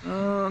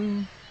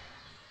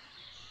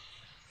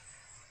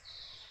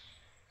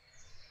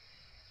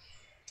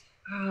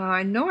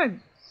 I know I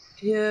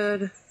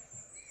did.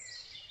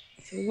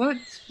 So what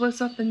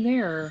was up in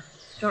there?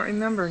 Don't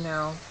remember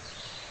now.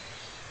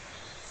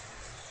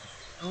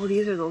 Oh,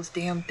 these are those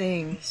damn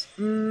things.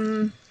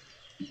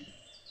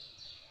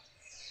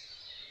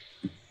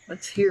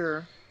 Let's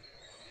hear.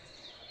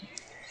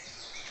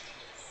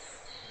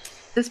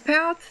 This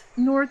path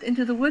north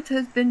into the woods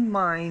has been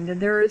mined,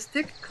 and there is a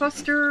thick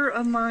cluster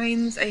of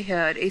mines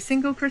ahead. A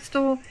single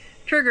crystal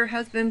trigger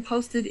has been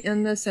posted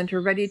in the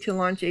center, ready to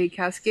launch a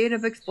cascade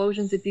of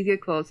explosions if you get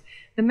close.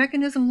 The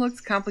mechanism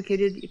looks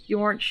complicated if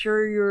you aren't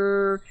sure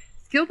you're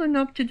skilled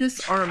enough to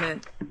disarm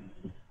it.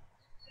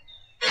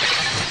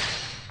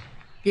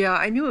 Yeah,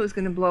 I knew it was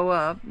going to blow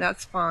up.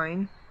 That's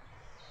fine.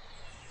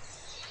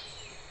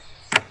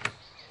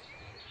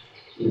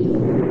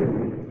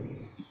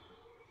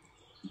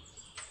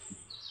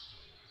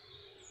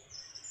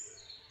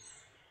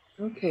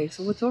 Okay,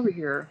 so what's over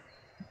here?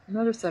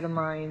 Another set of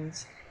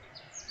mines.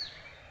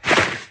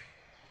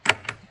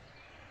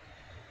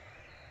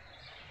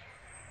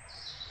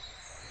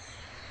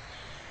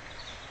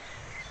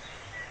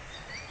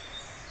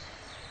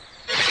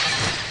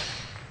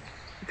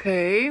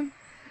 Okay.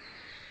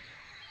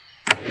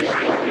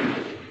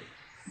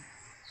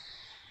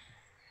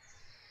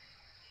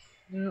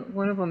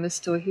 One of them is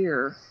still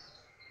here.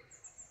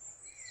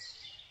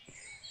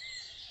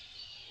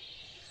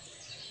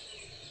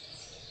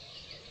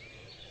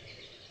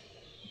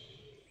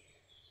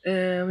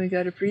 And we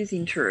got a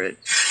freezing turret.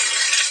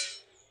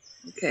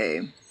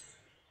 Okay.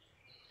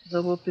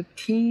 Level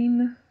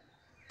 15.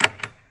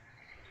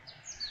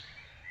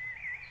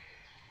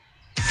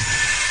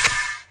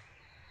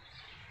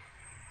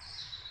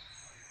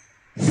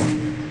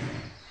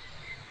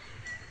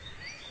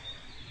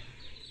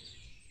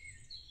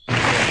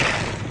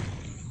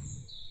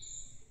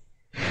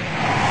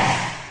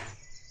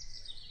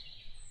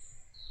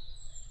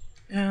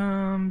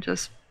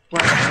 Just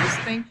blast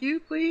this, thank you,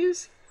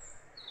 please.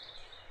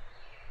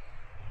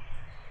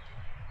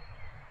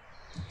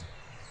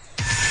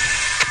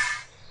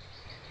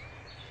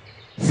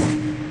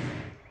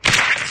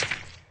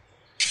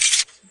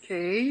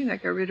 Okay,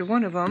 that got rid of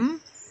one of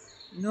them.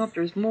 I don't know if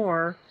there's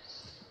more.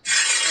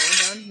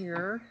 Go down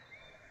here.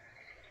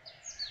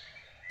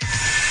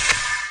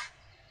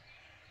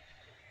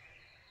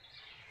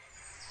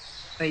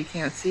 Oh, you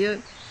can't see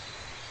it?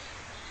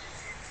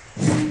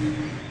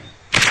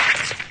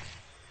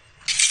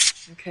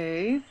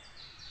 Okay.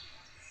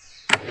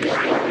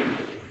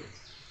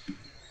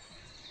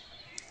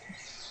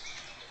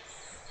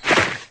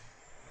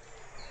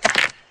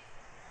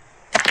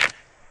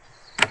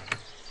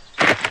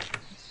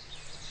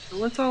 So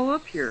what's all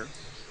up here?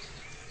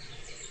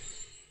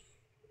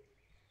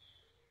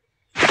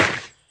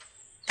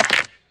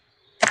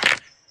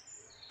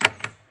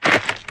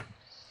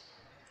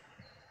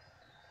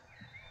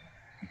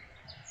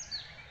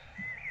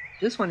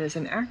 This one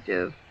isn't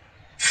active.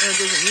 Well, it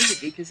doesn't need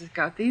to be because it's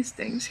got these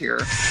things here.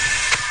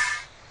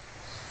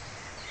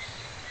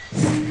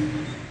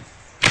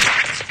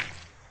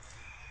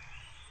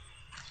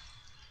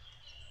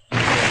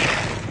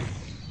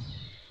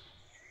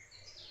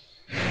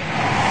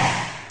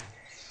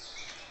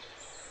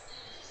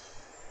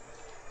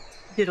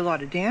 Did a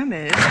lot of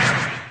damage.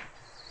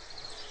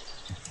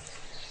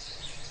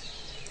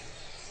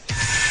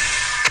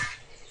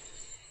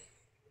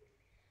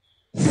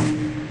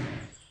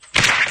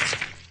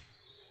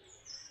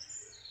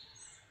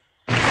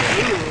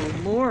 Ooh,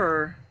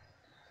 more.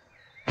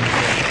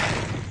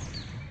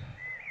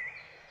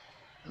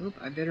 Oop,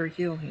 I better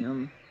heal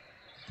him.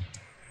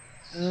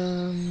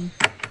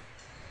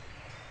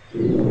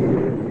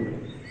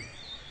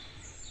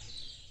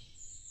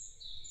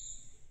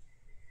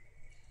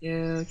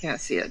 Can't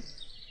see it.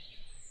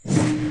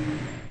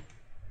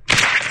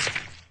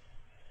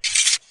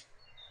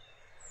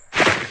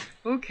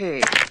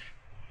 Okay.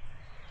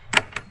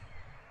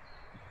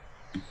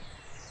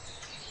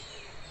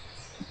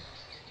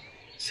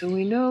 So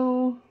we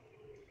know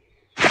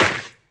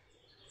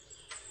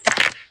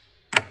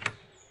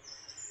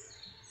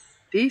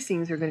these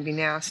things are going to be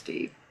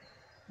nasty.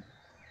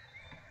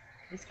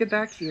 Let's get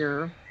back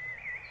here.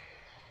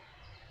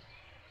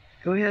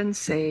 Go ahead and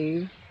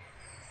save.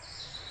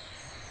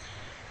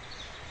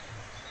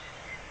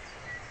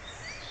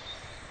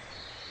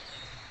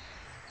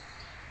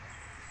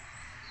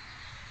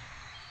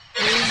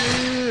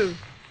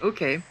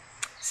 Okay.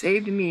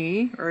 Saved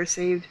me, or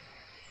saved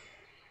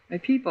my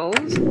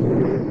peoples.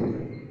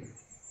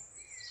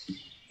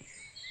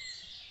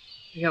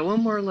 We got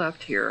one more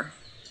left here.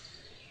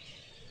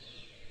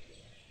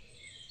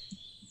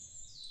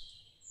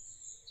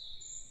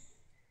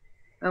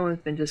 That one's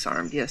been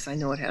disarmed. Yes, I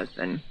know it has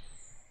been.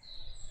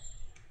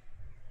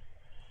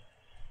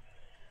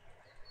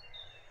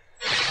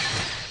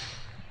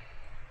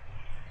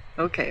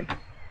 Okay.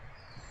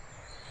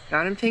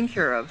 Got him taken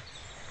care of.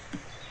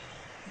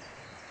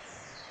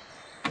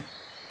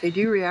 They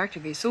do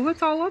reactivate. So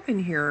what's all up in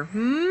here?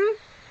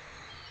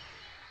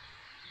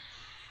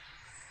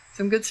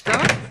 Some good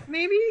stuff,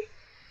 maybe?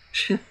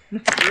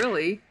 Not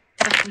really.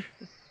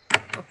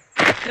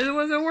 It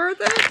wasn't worth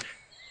it.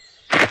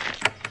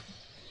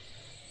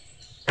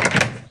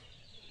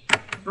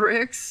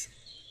 Bricks.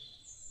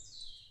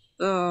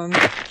 Well,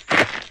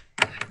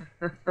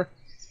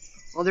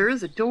 there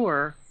is a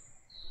door.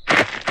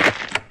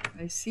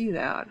 I see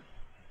that.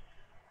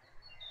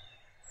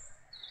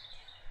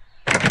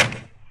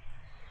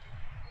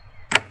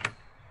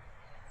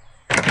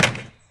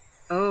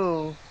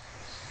 Oh.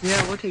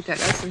 Yeah, we'll take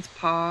that essence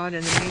pod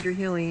and the major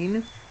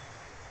healing.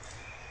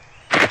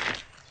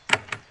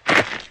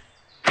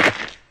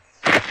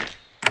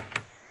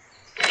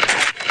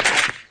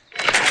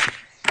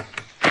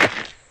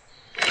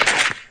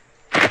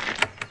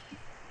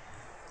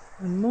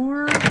 One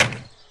more.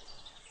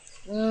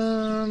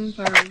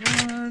 Fire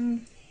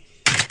one.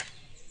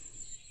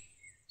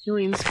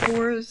 Healing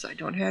spores. I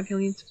don't have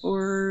healing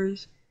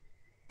spores.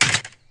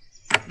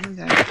 And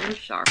that's a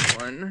shock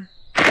one.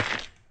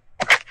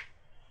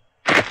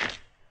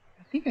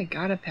 I think I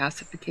got a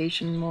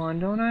pacification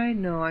wand, don't I?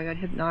 No, I got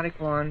hypnotic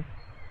wand.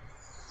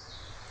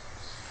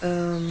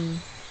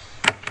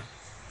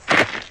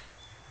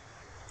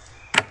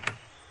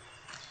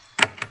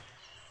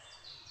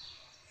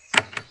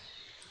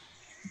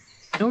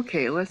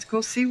 Okay, let's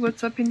go see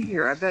what's up in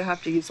here. I bet I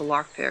have to use a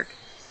lockpick.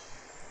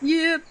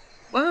 Yep,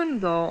 one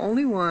though,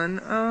 only one.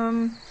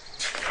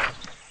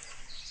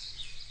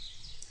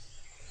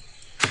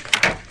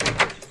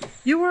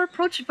 You are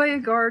approached by a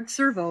guard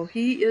servo.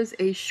 He is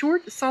a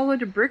short,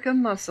 solid brick of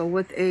muscle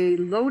with a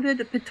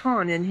loaded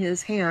baton in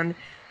his hand.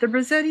 The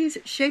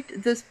Brazettis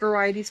shaped this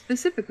variety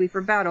specifically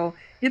for battle.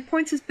 It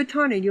points his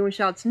baton at you and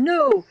shouts,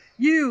 "No!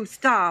 You!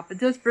 Stop! At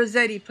this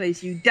Brazetti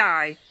place, you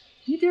die!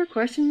 You dare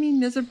question me,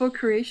 miserable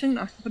creation?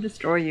 I will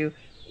destroy you."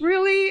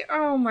 Really?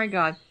 Oh my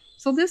god.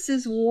 So this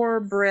is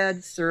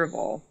war-bred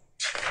serval.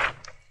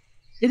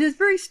 It is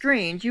very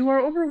strange. You are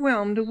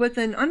overwhelmed with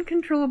an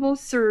uncontrollable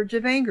surge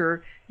of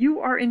anger. You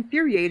are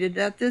infuriated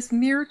that this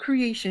mere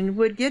creation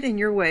would get in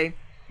your way.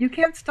 You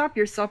can't stop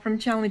yourself from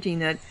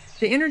challenging it.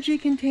 The energy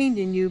contained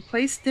in you,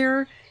 placed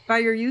there by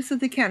your use of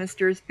the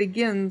canisters,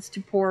 begins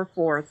to pour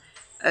forth.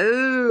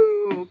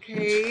 Oh,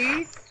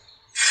 okay.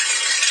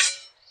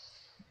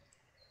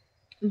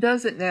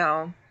 Does it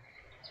now?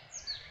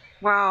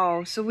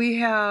 Wow, so we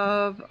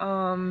have,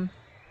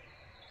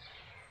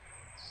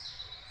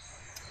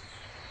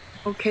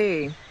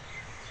 okay.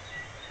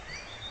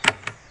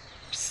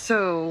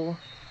 So,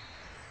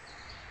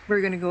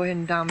 we're gonna go ahead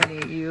and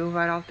dominate you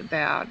right off the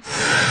bat.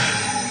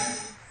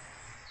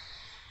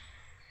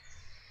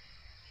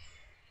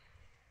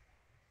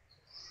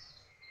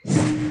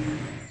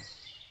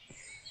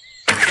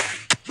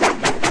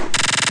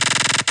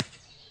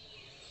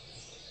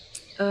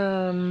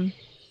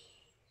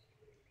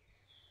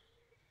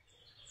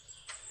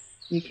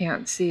 You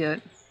can't see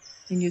it.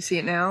 Can you see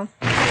it now?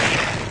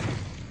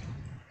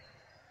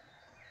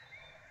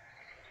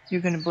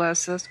 You're gonna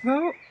bless us.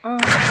 Well,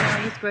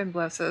 yeah, let's go ahead and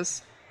bless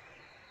us.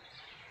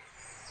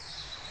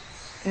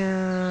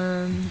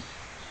 And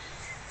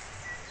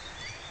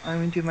I'm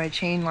gonna do my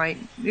chain light.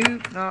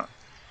 Nope, not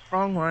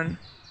wrong one.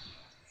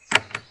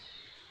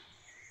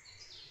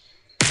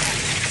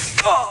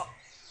 Oh!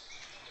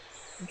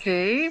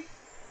 Okay.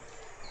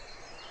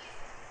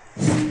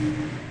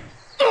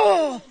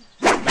 Oh!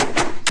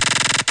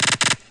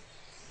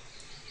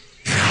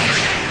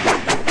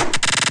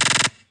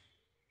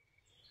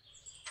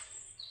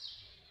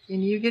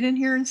 Can you get in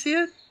here and see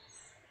it?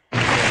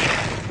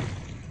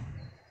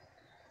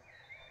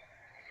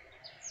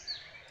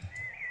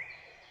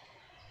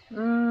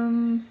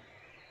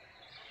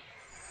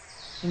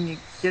 Can you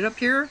get up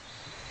here?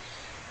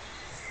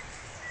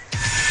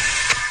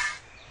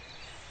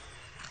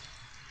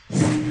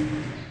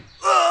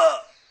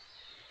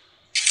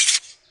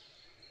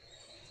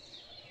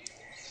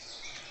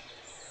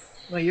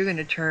 Well, you're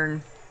gonna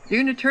turn.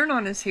 You're gonna turn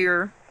on us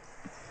here.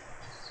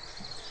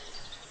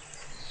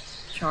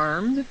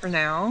 Charmed for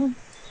now.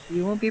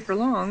 You won't be for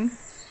long.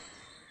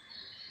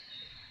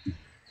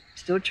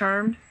 Still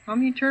charmed. How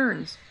many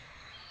turns?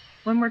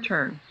 One more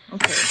turn.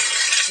 Okay.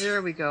 There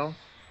we go.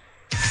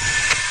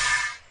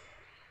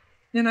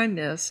 And I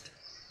missed.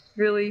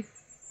 Really?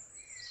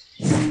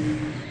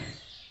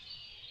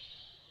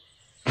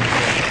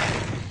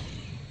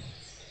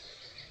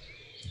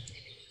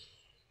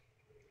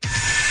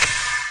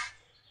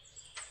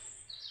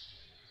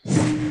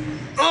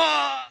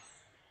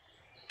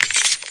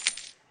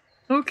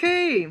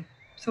 Okay,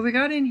 so we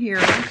got in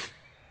here.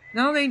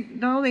 Now they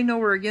know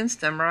we're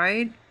against them,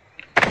 right?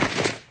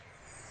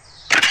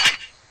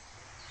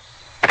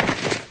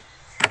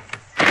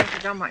 I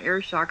forgot my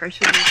air shock. I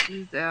should have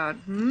used that.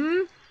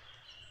 I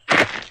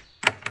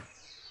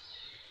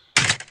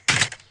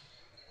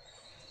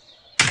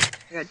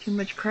got too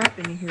much crap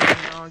in here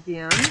now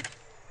again.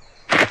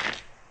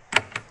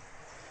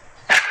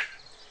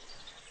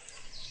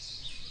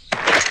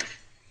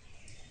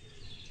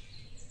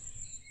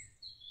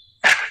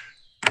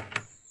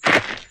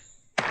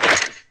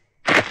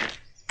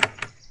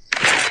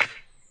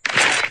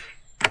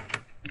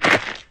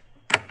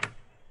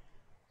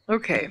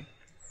 Okay.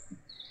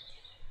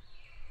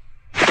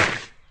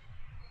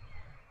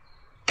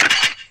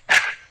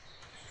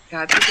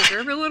 Gotta think of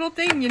every little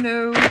thing, you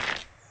know.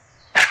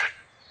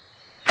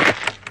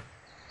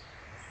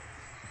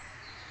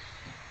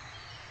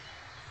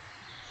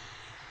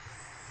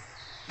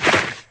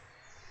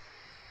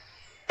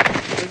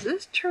 Does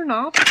this turn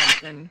off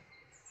something?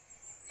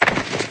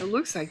 It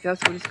looks like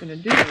that's what it's gonna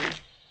do.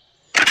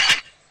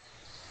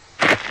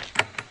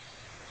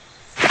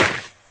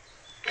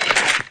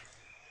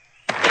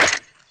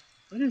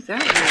 What is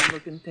that weird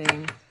looking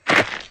thing?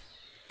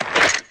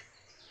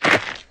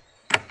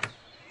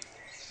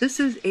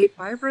 This is a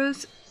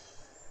fibrous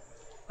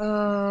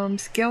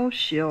scale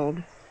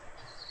shield.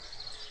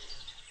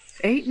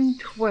 8 and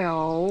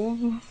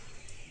 12.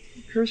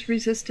 Curse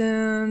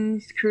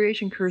resistance.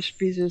 Creation curse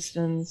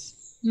resistance.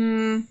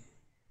 Oh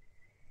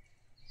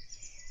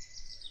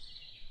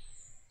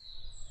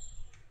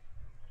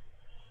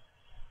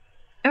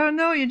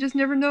no, you just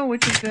never know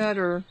which is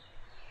better.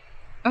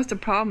 That's the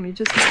problem, you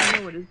just never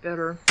know what is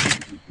better.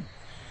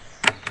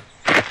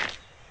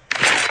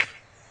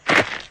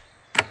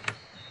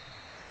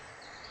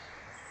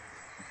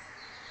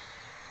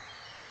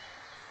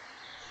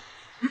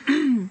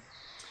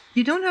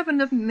 You don't have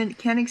enough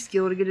mechanic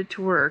skill to get it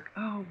to work.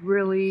 Oh,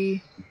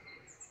 really?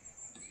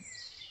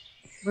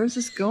 Where's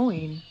this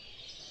going?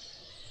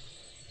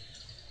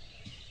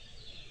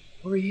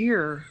 Over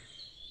here.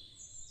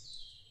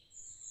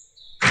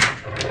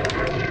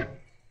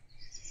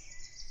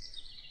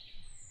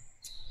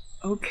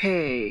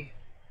 Okay.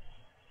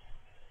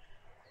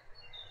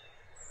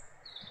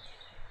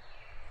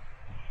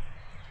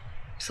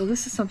 So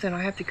this is something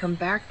I have to come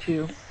back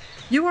to.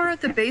 You are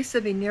at the base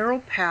of a narrow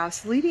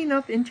pass leading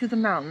up into the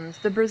mountains.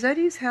 The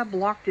Brazzettis have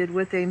blocked it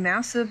with a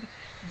massive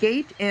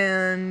gate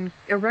and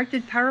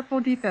erected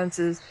powerful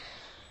defenses.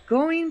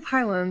 Glowing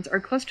pylons are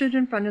clustered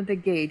in front of the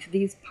gate.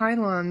 These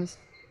promise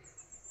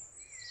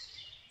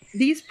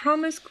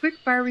quick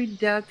fiery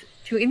death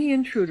to any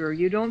intruder.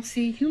 You don't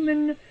see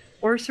human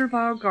or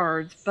servile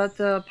guards, but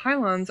the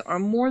pylons are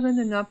more than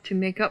enough to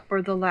make up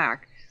for the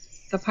lack.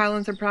 The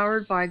pylons are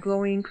powered by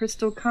glowing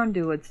crystal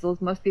conduits.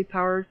 Those must be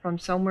powered from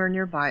somewhere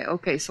nearby.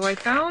 Okay, so I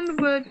found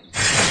what...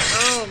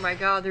 Oh my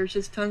god, there's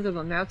just tons of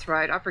them. That's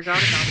right, I forgot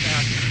about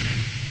that.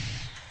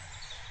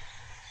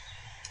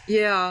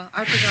 Yeah,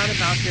 I forgot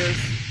about this.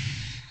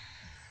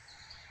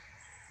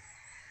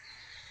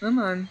 Come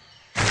on.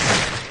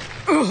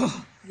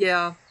 Ugh,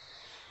 yeah.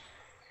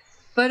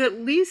 But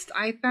at least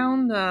I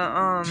found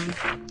the,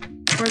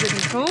 where the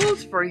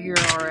controls for here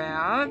are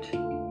at.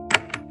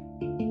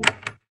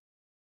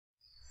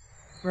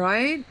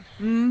 Right?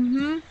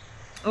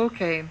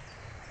 Okay.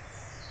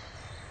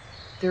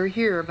 They're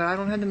here, but I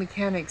don't have the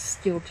mechanics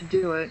skill to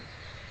do it.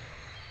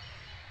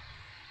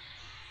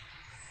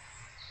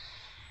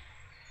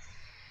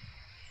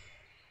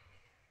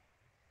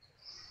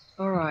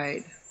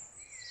 Alright.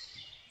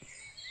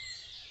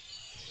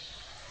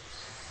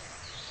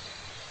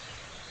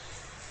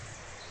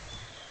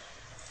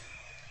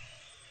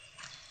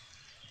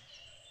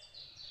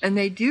 And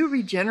they do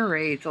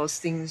regenerate, those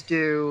things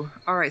do.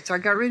 Alright, so I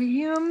got rid of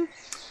him.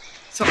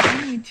 So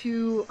I need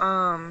to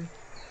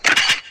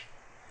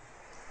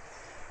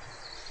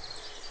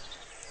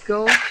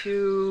go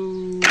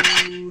to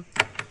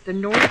the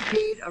North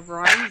Gate of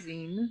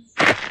Rising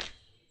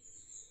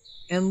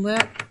and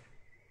let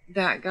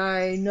that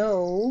guy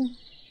know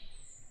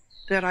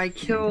that I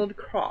killed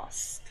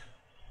Crossed.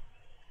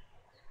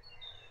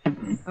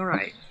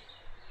 Alright.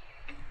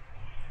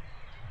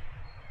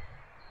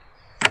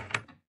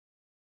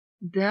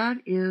 That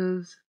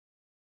is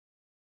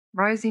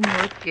Rising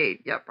North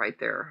Gate. Yep, right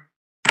there.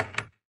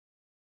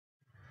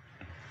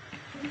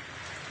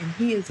 And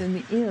he is in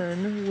the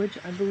inn, which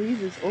I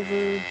believe is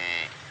over...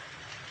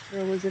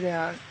 Where was it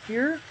at?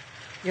 Here?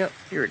 Yep,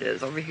 here it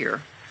is, over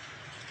here.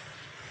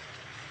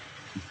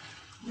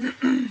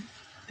 I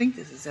think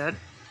this is it.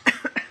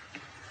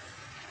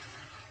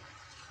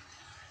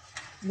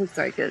 Looks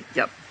like it,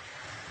 yep.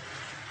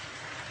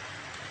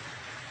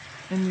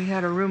 And we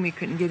had a room we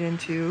couldn't get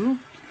into.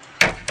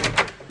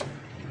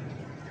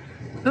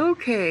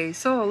 Okay,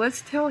 so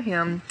let's tell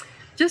him.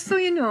 Just so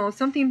you know,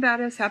 something bad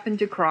has happened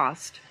to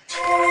Crost.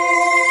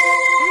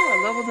 Oh, I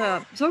leveled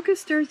up. Zoka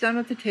stares down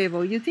at the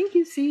table. You think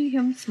you see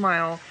him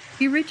smile.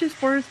 He reaches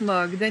for his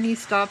mug, then he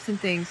stops and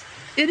thinks,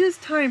 it is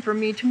time for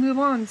me to move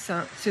on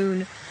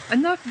soon.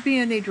 Enough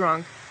being a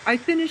drunk. I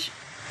finish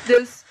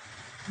this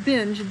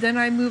binge, then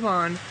I move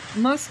on.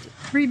 Must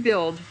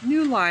rebuild.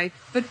 New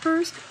life. But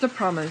first, the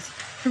promise.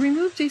 He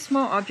removes a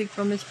small object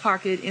from his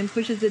pocket and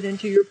pushes it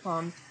into your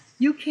palm.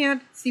 You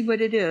can't see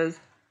what it is.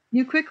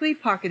 You quickly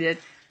pocket it.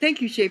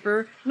 Thank you,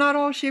 Shaper. Not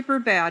all Shaper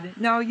bad.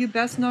 Now you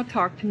best not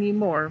talk to me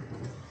more.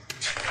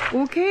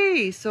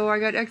 Okay, so I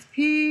got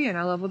XP and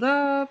I leveled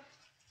up.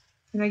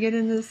 Can I get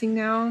into this thing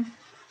now?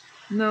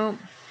 No.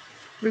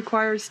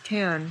 Requires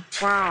 10.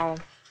 Wow.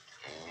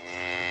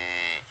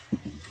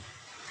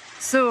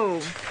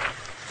 So,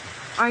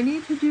 I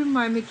need to do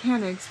my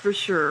mechanics for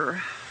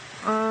sure.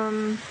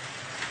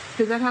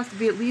 Because that has to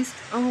be at least...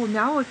 Oh,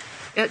 now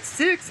at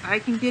 6, I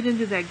can get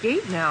into that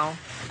gate now.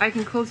 I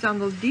can close down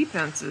those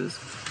defenses.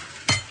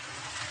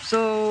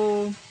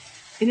 So...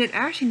 And it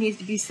actually needs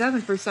to be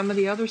 7 for some of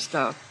the other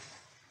stuff.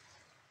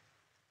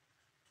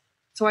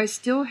 So I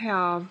still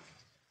have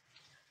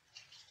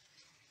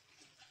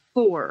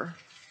 4.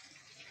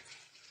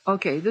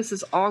 Okay, this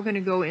is all going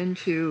to go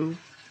into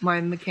my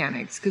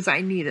mechanics because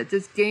I need it.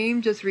 This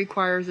game just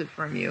requires it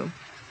from you.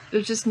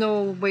 There's just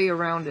no way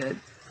around it.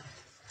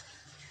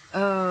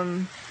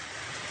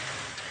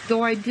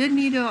 Though I did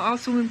need to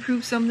also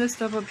improve some of this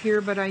stuff up here,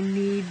 but I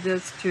need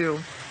this too.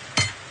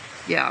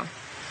 Yeah.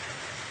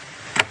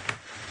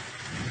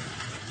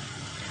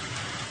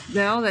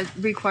 Now that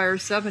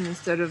requires 7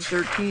 instead of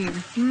 13.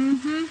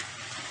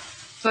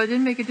 So it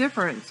didn't make a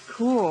difference.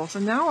 Cool. So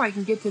now I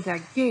can get to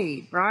that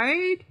gate,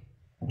 right?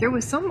 There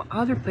was some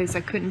other place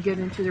I couldn't get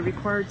into that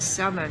required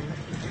 7.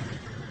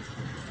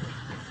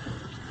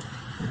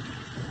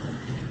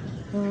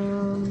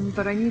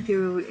 But I need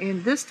to,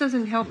 and this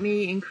doesn't help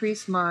me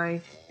increase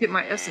get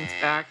my essence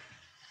back.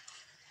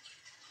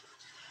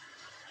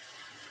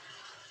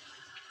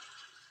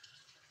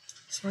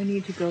 So I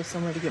need to go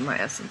somewhere to get my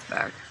essence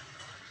back.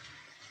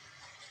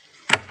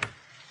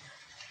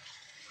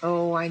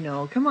 Oh, I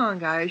know. Come on,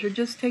 guys. You're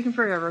just taking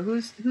forever.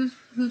 Who's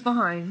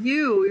behind?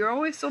 You! You're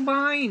always so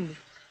behind!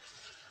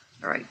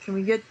 Alright, can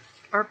we get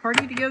our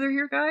party together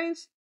here,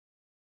 guys?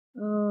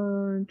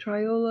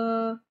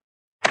 Triola.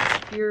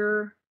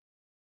 Here.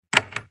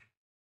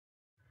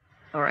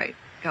 Alright,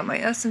 got my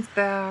essence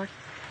back.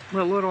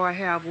 What little I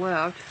have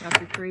left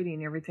after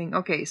trading everything.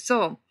 Okay,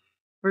 so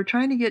we're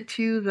trying to get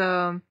to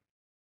the...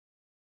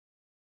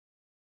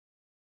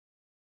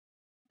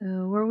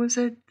 where was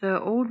it?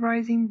 The Old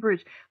Rising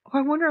Bridge. Oh,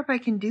 I wonder if I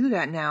can do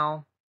that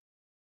now.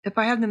 If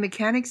I have the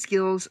mechanic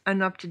skills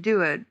enough to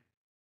do it.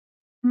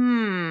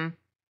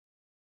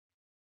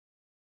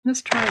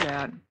 Let's try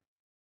that.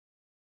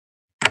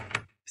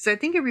 Because I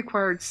think it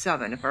required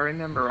 7, if I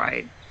remember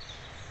right.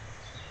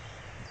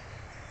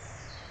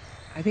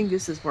 I think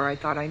this is where I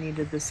thought I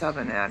needed the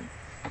 7 at.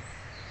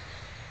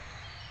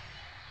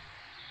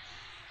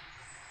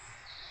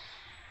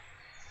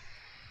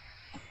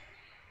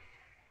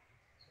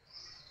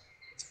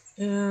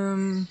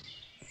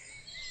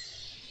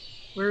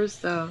 Where's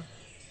the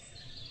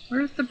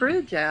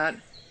bridge at?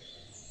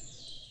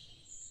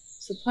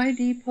 Supply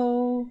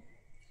depot.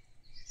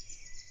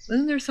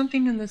 Wasn't there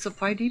something in the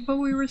supply depot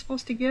we were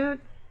supposed to get?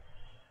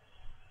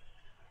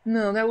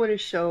 No, that would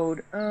have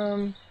showed.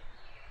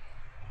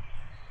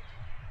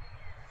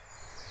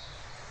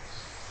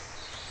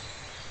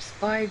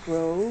 Spy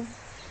Grove.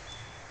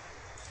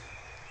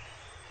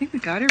 I think we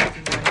got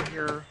everything down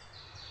here.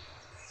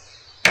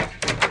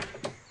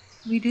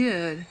 We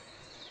did.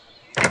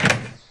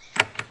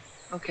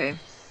 Okay.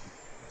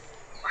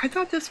 I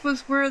thought this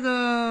was where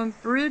the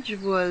bridge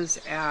was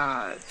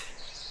at.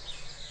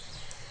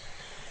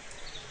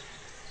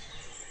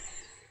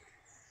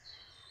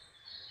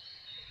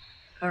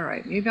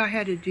 Alright, maybe I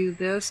had to do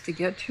this to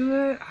get to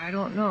it? I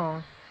don't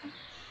know.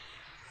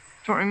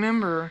 Don't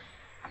remember.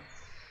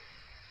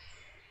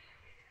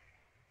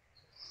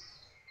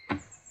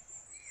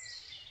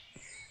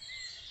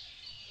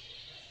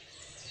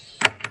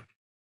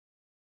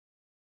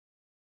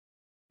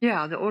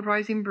 Yeah, the Old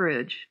Rising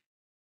Bridge.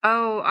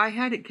 Oh, I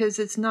had it because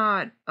it's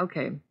not...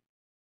 Okay.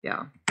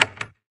 Yeah.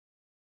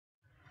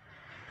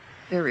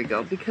 There we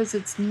go. Because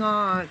it's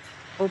not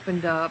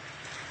opened up,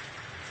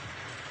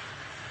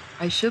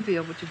 I should be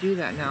able to do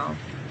that now.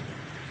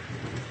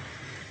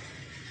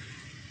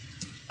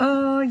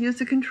 Use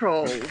the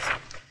controls.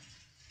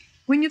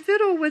 When you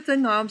fiddle with the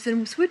knobs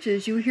and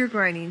switches, you hear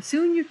grinding.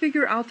 Soon you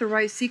figure out the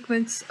right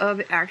sequence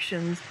of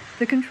actions.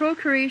 The control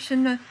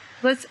creation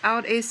lets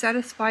out a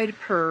satisfied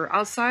purr.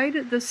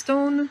 Outside, the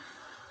stone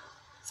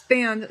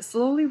span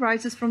slowly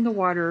rises from the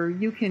water.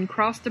 You can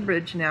cross the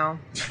bridge now.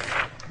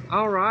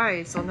 All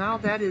right, so now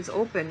that is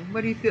open.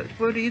 What do you feel,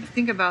 what do you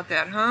think about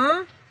that,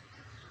 huh?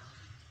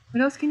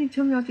 What else can you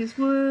tell me about these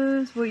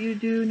woods? What you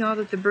do now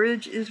that the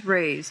bridge is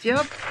raised?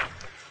 Yep.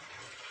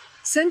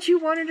 Since you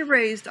wanted it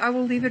raised, I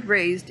will leave it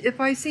raised.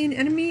 If I see an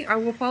enemy, I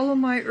will follow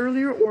my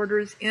earlier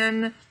orders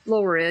and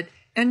lower it,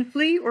 and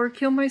flee or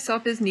kill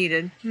myself as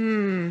needed.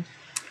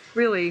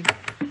 Really?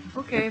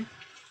 Okay.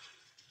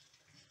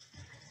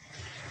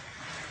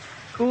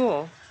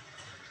 Cool.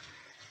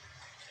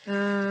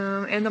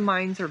 And the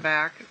mines are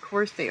back. Of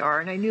course they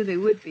are, and I knew they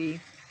would be.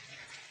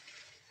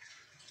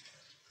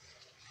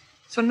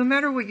 So no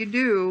matter what you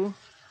do,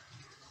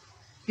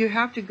 you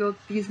have to go,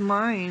 these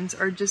mines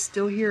are just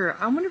still here.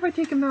 I wonder if I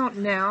take them out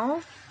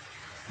now,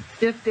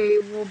 if they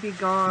will be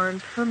gone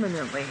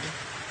permanently.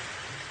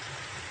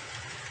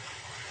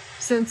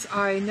 Since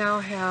I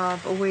now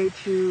have a way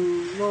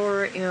to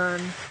lower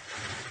and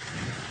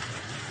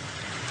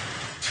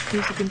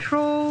use the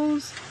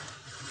controls,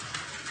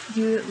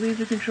 you leave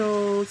the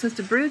controls. Since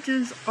the bridge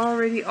is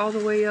already all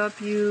the way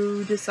up,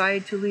 you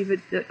decide to leave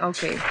it.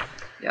 Okay,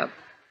 yep.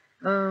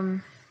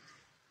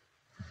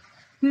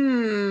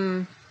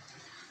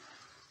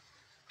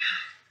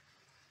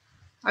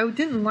 I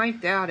didn't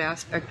like that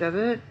aspect of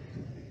it.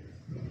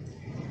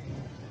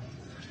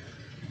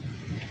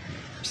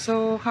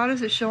 So how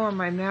does it show on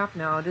my map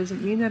now? Does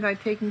it mean that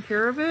I've taken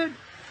care of it?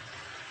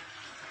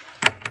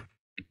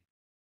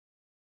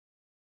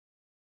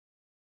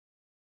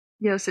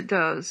 Yes, it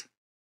does.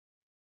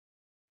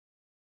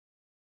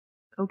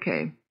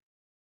 Okay.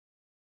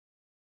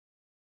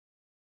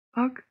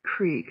 Buck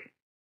Creek.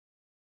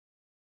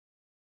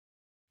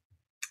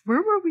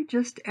 Where were we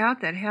just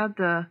at that had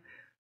the...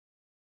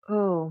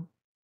 Oh.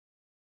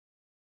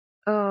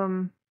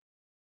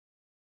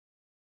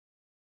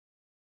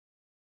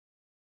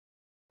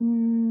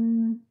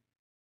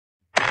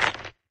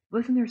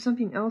 Wasn't there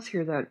something else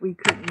here that we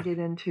couldn't get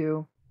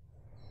into?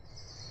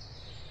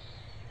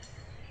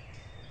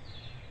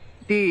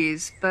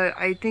 These, but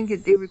I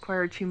think they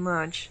require too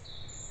much.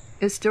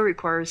 It still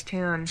requires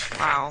 10.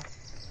 Wow.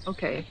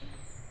 Okay.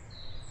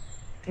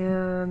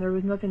 And there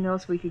was nothing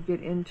else we could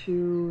get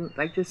into,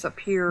 like this up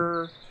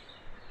here.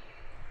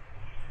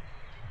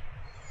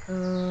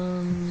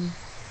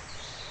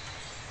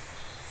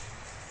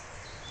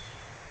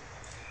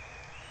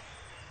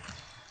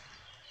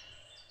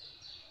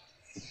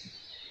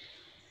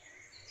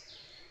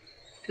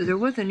 So there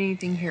wasn't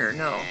anything here,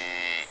 no.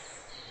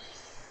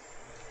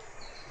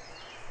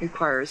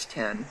 Requires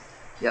 10.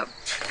 Yep.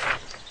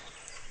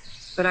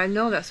 But I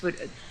know that's what,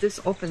 this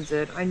opens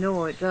it. I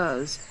know it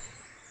does.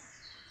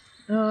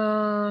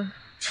 Okay.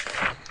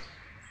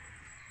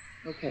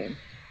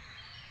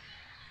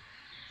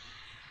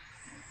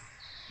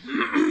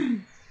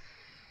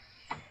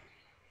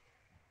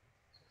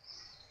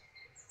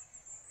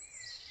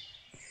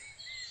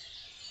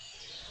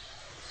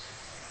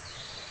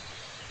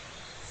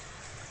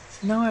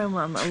 So now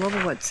I'm at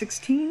level, what,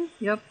 16?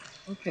 Yep.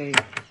 Okay.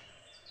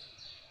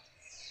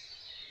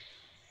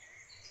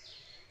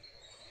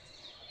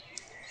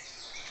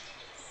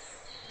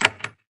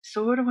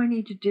 So what do I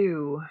need to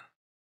do?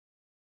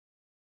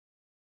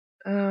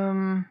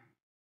 The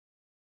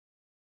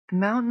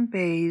mountain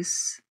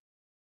base.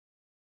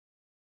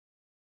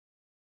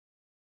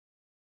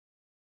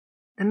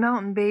 The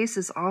mountain base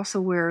is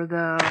also where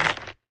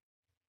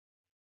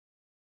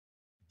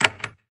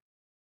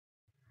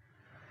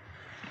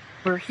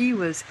where he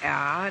was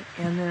at,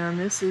 and then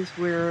this is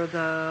where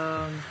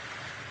the...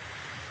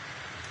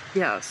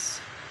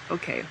 Yes.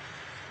 Okay.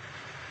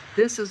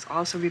 This is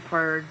also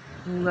required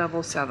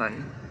level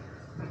 7,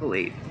 I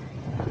believe.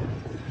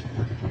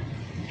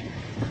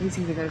 These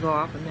things are gonna go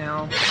off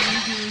now.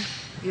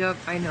 Yep,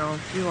 I know.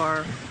 You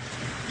are.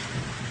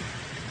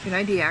 Can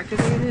I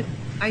deactivate it?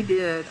 I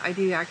did. I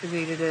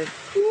deactivated it.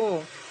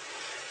 Cool.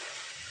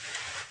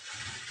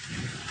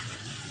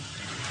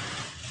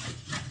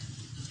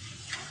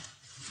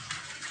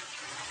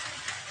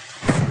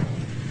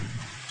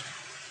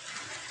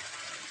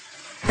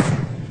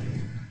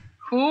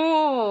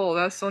 Cool.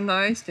 That's so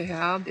nice to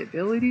have the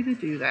ability to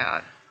do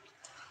that.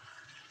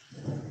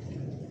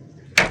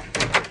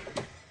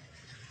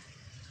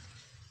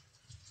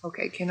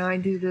 Okay, can I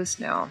do this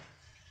now?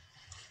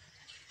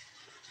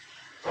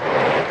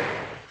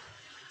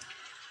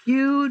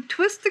 You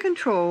twist the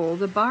control.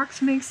 The box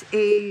makes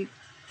a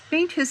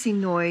faint hissing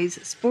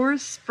noise.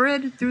 Spores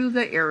spread through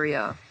the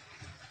area.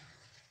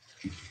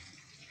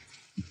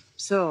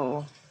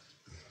 So,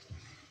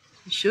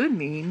 it should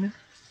mean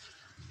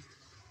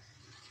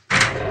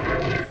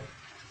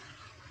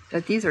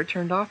that these are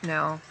turned off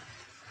now.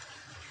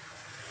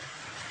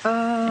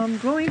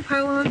 Glowing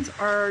pylons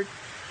are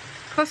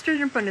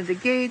clustered in front of the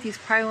gate. These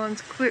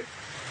pylons quick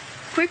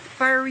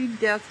fiery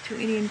death to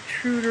any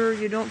intruder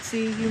you don't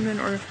see, human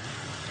or...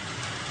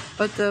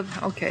 But the...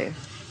 Okay.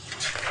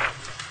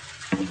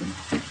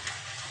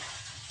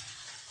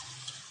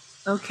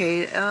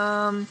 Okay,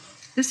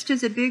 this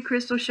is a big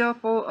crystal shell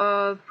full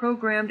of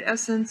programmed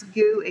essence,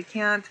 goo. It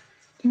can't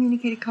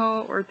communicate,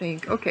 call, or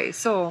think. Okay,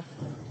 so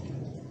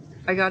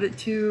I got it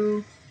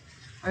to...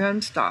 I got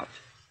him stopped.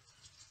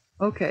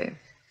 Okay.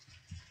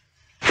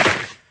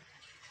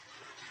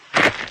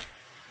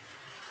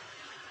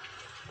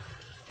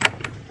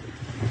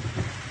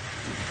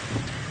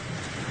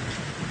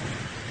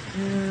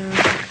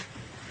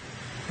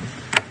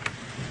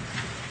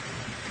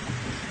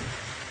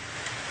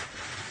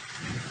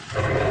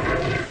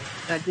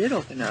 That did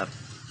open up.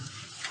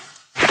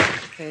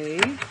 Okay.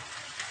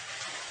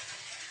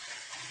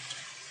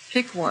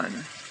 Pick one.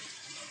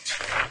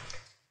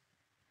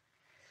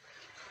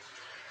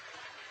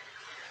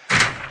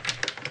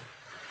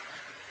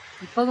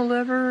 You pull the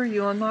lever,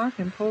 you unlock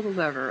and pull the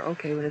lever.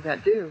 Okay, what did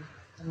that do?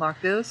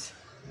 Unlock this?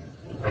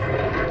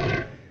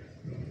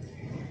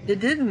 It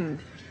didn't.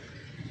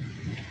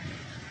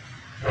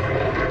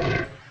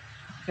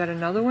 Got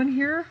another one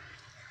here?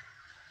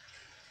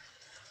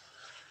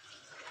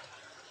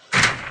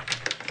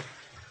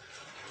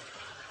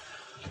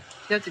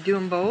 You have to do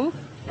them both?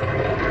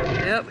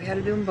 Yep, we had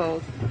to do them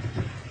both.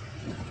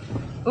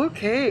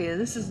 Okay,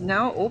 this is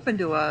now open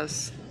to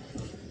us.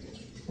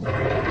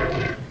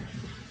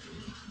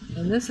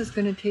 And this is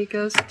going to take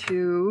us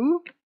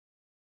to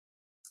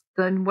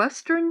the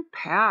Western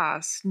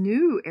Pass,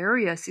 new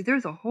area. See,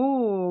 there's a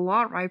whole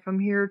lot right from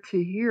here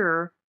to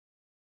here.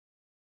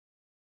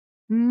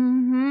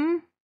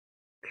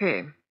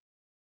 Okay.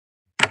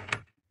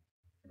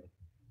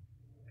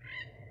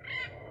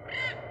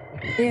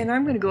 And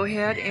I'm going to go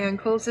ahead and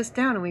close this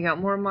down. And we got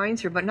more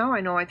mines here, but now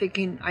I know I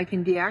can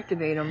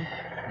deactivate them.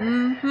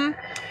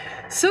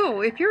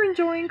 So, if you're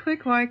enjoying,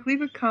 click like,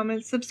 leave a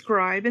comment,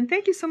 subscribe, and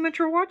thank you so much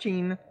for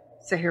watching.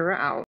 Sahara out.